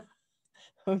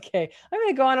 Okay, I'm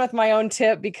going to go on with my own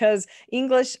tip because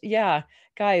English, yeah,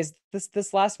 guys,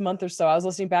 this last month or so, I was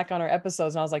listening back on our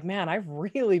episodes and I was like, man, I've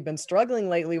really been struggling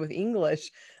lately with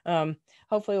English. Um,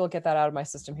 Hopefully, we'll get that out of my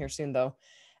system here soon, though.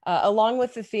 Along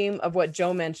with the theme of what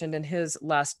Joe mentioned in his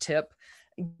last tip,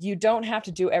 you don't have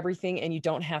to do everything and you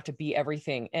don't have to be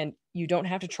everything and you don't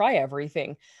have to try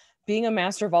everything. Being a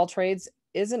master of all trades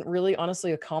isn't really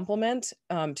honestly a compliment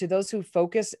to those who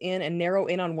focus in and narrow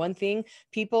in on one thing.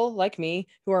 People like me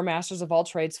who are masters of all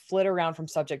trades flit around from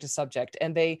subject to subject,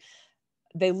 and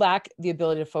they lack the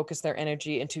ability to focus their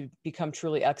energy and to become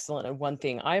truly excellent at one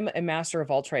thing. I'm a master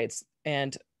of all trades,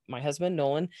 and my husband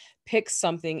Nolan picks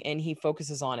something and he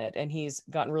focuses on it, and he's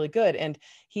gotten really good, and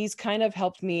he's kind of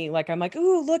helped me. Like, I'm like,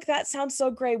 ooh, look, that sounds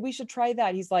so great, we should try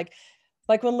that. He's like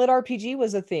when lit RPG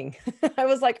was a thing, I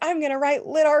was like, I'm going to write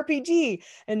lit RPG.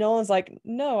 And Nolan's like,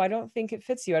 no, I don't think it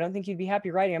fits you. I don't think you'd be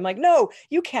happy writing. I'm like, no,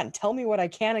 you can't tell me what I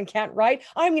can and can't write.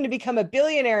 I'm going to become a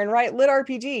billionaire and write lit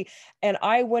RPG. And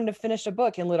I wouldn't have finished a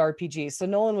book in lit RPG. So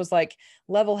Nolan was like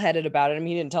level headed about it. I mean,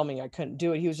 he didn't tell me I couldn't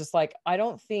do it. He was just like, I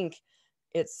don't think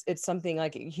it's something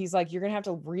like, he's like, you're going to have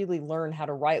to really learn how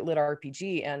to write lit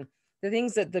RPG. And the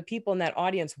things that the people in that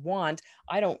audience want,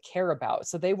 I don't care about.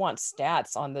 So they want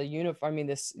stats on the uniform, I mean,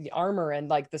 the armor and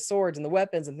like the swords and the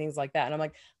weapons and things like that. And I'm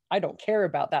like, I don't care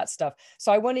about that stuff.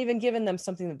 So I wasn't even giving them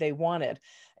something that they wanted.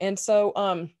 And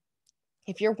so,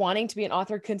 if you're wanting to be an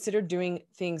author, consider doing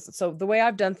things. So the way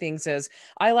I've done things is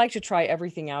I like to try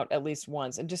everything out at least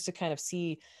once, and just to kind of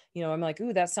see, I'm like,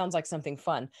 ooh, that sounds like something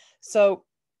fun. So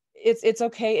it's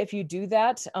okay if you do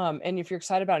that. And if you're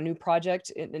excited about a new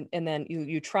project, and then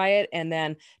you try it and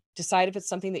then decide if it's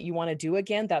something that you want to do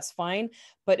again, that's fine.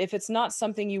 But if it's not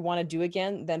something you want to do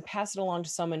again, then pass it along to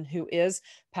someone who is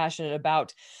passionate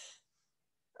about,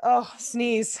 oh,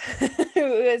 sneeze,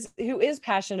 who is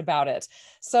passionate about it.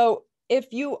 So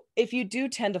if you do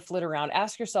tend to flit around,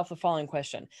 ask yourself the following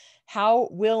question: how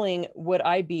willing would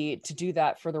I be to do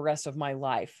that for the rest of my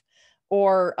life?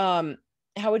 Or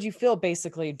how would you feel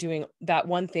basically doing that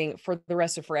one thing for the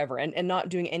rest of forever, and not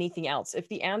doing anything else? If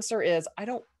the answer is I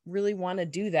don't really want to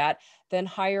do that, then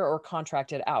hire or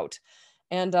contract it out.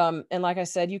 And like I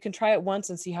said, you can try it once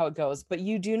and see how it goes, but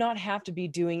you do not have to be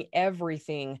doing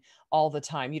everything all the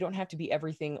time. You don't have to be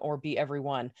everything or be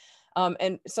everyone.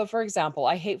 And so, for example,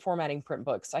 I hate formatting print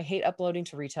books. I hate uploading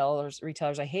to retailers.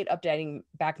 I hate updating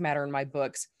back matter in my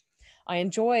books. I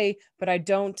enjoy, but I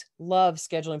don't love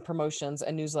scheduling promotions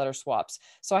and newsletter swaps.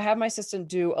 So I have my assistant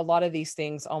do a lot of these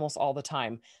things almost all the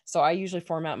time. So I usually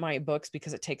format my books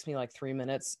because it takes me like 3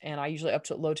 minutes, and I usually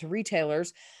upload to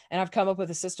retailers. And I've come up with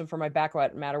a system for my back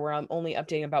matter where I'm only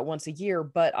updating about once a year,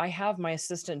 but I have my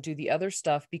assistant do the other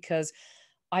stuff because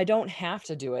I don't have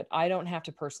to do it. I don't have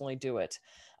to personally do it.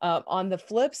 On the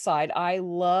flip side, I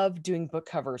love doing book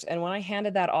covers. And when I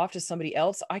handed that off to somebody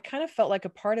else, I kind of felt like a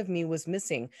part of me was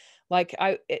missing. Like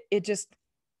it just,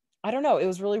 I don't know. It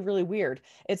was really, really weird.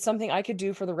 It's something I could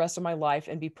do for the rest of my life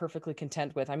and be perfectly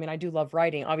content with. I mean, I do love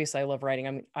writing. Obviously, I love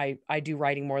writing. I do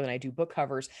writing more than I do book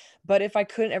covers. But if I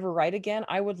couldn't ever write again,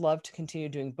 I would love to continue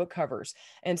doing book covers.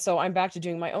 And so I'm back to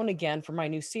doing my own again for my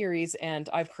new series, and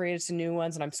I've created some new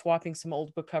ones, and I'm swapping some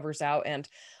old book covers out, and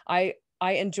I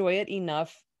enjoy it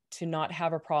enough to not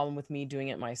have a problem with me doing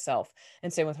it myself.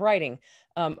 And same with writing.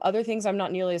 Other things I'm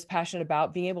not nearly as passionate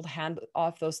about, being able to hand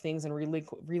off those things and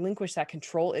relinquish that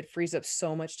control, it frees up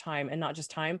so much time, and not just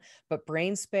time, but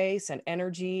brain space and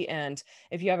energy. And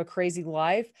if you have a crazy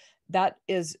life, that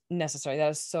is necessary.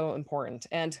 That is so important.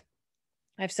 And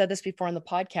I've said this before on the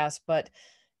podcast, but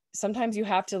sometimes you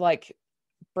have to like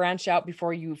branch out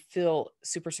before you feel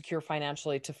super secure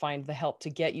financially to find the help to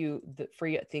get you the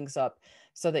free things up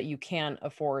so that you can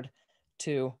afford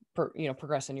to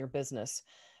progress in your business.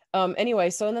 Anyway,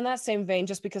 so in that same vein,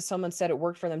 just because someone said it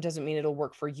worked for them doesn't mean it'll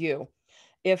work for you.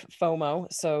 If FOMO,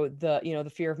 so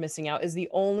the fear of missing out, is the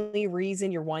only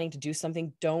reason you're wanting to do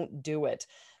something, don't do it.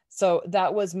 So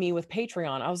that was me with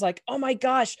Patreon. I was like, oh my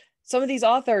gosh, some of these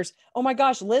authors, oh my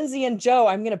gosh, Lindsay and Joe,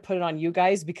 I'm going to put it on you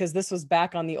guys because this was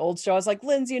back on the old show. I was like,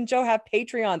 Lindsay and Joe have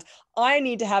Patreons. I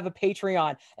need to have a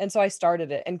Patreon. And so I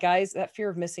started it. And guys, that fear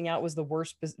of missing out was the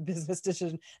worst business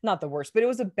decision. Not the worst, but it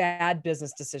was a bad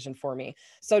business decision for me.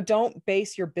 So don't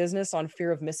base your business on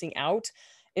fear of missing out.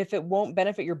 If it won't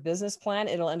benefit your business plan,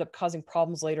 it'll end up causing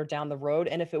problems later down the road.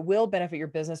 And if it will benefit your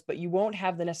business, but you won't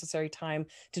have the necessary time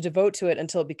to devote to it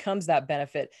until it becomes that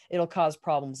benefit, it'll cause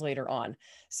problems later on.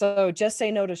 So just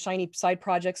say no to shiny side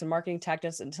projects and marketing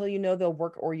tactics until you know they'll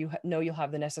work, or you know you'll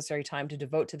have the necessary time to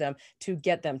devote to them to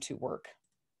get them to work.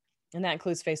 And that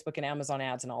includes Facebook and Amazon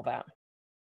ads and all that.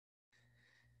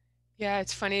 Yeah,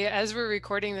 it's funny as we're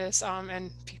recording this, and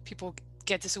people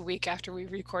get this a week after we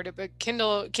record it, but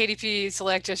Kindle KDP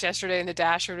Select just yesterday in the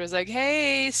dashboard was like,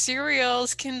 hey,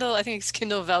 serials, Kindle, I think it's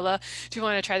Kindle Vella. Do you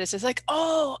want to try this? It's like,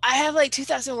 oh, I have like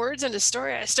 2,000 words in the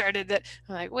story I started that.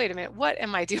 I'm like, wait a minute, what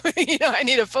am I doing? I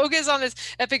need to focus on this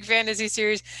epic fantasy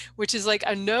series, which is like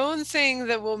a known thing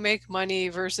that will make money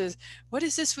versus what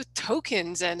is this with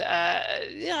tokens? And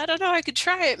yeah, I don't know, I could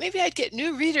try it. Maybe I'd get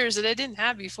new readers that I didn't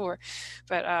have before.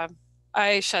 But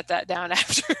I shut that down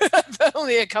after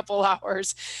only a couple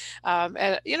hours.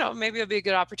 And, maybe it'll be a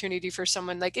good opportunity for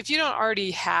someone. Like if you don't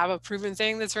already have a proven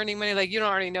thing that's earning money, like you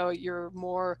don't already know you're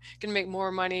going to make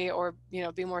more money or,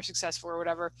 be more successful or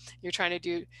whatever you're trying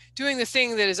to doing the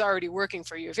thing that is already working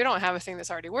for you. If you don't have a thing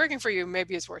that's already working for you,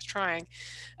 maybe it's worth trying.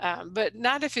 But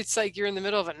not if it's like you're in the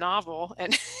middle of a novel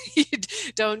and you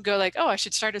don't go like, oh, I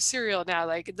should start a serial now.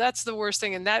 Like that's the worst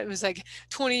thing. And that was like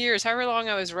 20 years, however long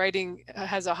I was writing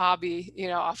as a hobby,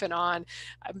 off and on.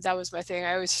 That was my thing.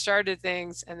 I always started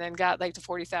things and then got like to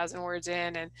 40,000 words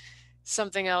in and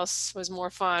something else was more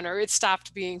fun or it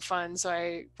stopped being fun. So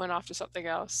I went off to something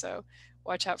else. So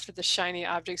watch out for the shiny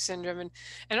object syndrome.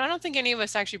 And I don't think any of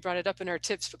us actually brought it up in our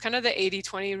tips, but kind of the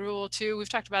 80-20 rule too. We've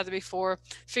talked about it before,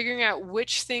 figuring out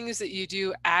which things that you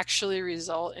do actually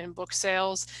result in book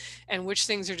sales and which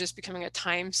things are just becoming a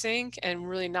time sink and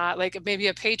really not like maybe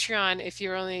a Patreon. If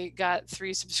you're only got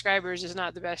 3 subscribers is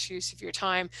not the best use of your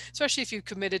time, especially if you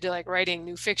committed to like writing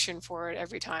new fiction for it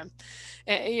every time.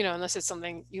 And, unless it's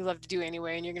something you love to do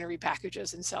anyway, and you're going to repackage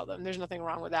those and sell them. There's nothing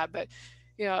wrong with that. But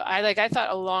I thought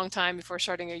a long time before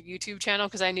starting a YouTube channel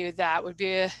because I knew that would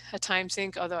be a time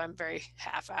sink, although I'm very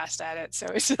half-assed at it. So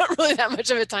it's not really that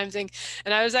much of a time sink.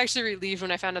 And I was actually relieved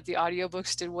when I found out the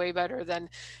audiobooks did way better than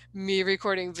me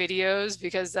recording videos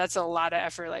because that's a lot of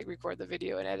effort, like record the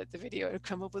video and edit the video and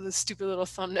come up with a stupid little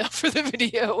thumbnail for the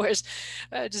video, whereas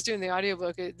just doing the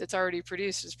audiobook that's already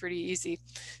produced is pretty easy.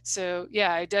 So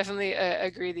yeah, I definitely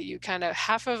agree that you kind of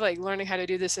half of like learning how to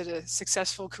do this at a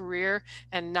successful career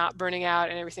and not burning out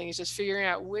and everything is just figuring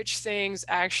out which things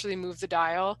actually move the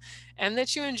dial and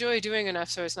that you enjoy doing enough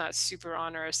so it's not super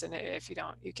onerous. And if you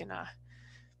don't, you can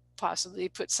possibly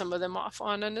put some of them off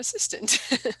on an assistant.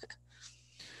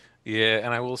 Yeah,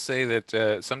 and I will say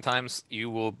that sometimes you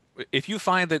will, if you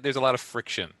find that there's a lot of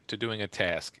friction to doing a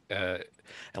task,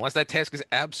 unless that task is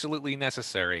absolutely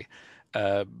necessary,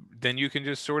 then you can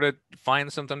just sort of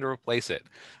find something to replace it.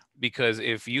 Because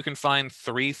if you can find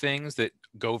 3 things that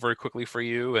go very quickly for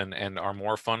you and are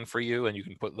more fun for you, and you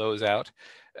can put those out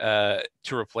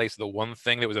to replace the one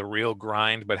thing that was a real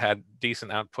grind but had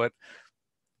decent output,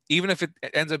 even if it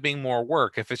ends up being more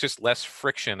work, if it's just less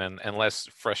friction and less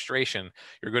frustration,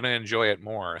 you're going to enjoy it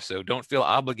more. So don't feel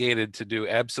obligated to do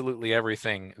absolutely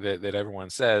everything that everyone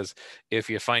says if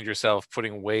you find yourself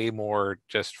putting way more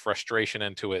just frustration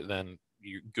into it than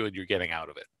you're getting out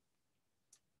of it.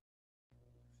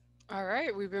 All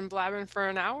right, we've been blabbing for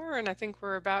an hour and I think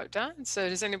we're about done. So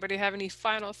does anybody have any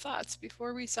final thoughts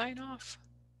before we sign off?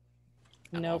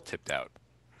 I'm all tipped out.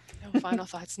 No final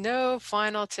thoughts, no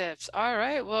final tips. All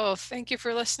right. Well, thank you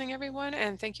for listening, everyone.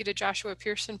 And thank you to Joshua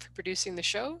Pearson for producing the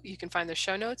show. You can find the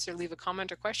show notes or leave a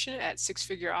comment or question at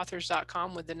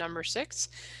sixfigureauthors.com with the number 6.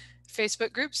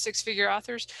 Facebook group, Six Figure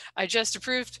Authors. I just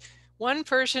approved 1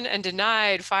 person and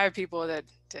denied 5 people that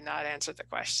did not answer the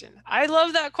question. I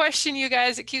love that question, you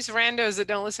guys. It keeps randos that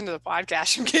don't listen to the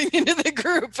podcast from getting into the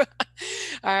group.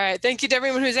 All right. Thank you to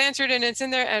everyone who's answered and it's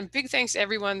in there. And big thanks to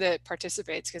everyone that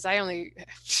participates because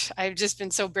I've just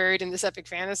been so buried in this epic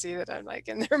fantasy that I'm like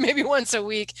in there maybe once a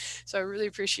week. So I really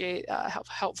appreciate how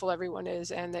helpful everyone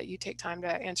is and that you take time to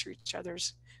answer each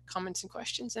other's comments and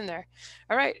questions in there.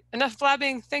 All right. Enough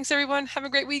blabbing. Thanks, everyone. Have a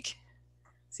great week.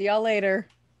 See y'all later.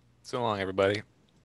 So long, everybody.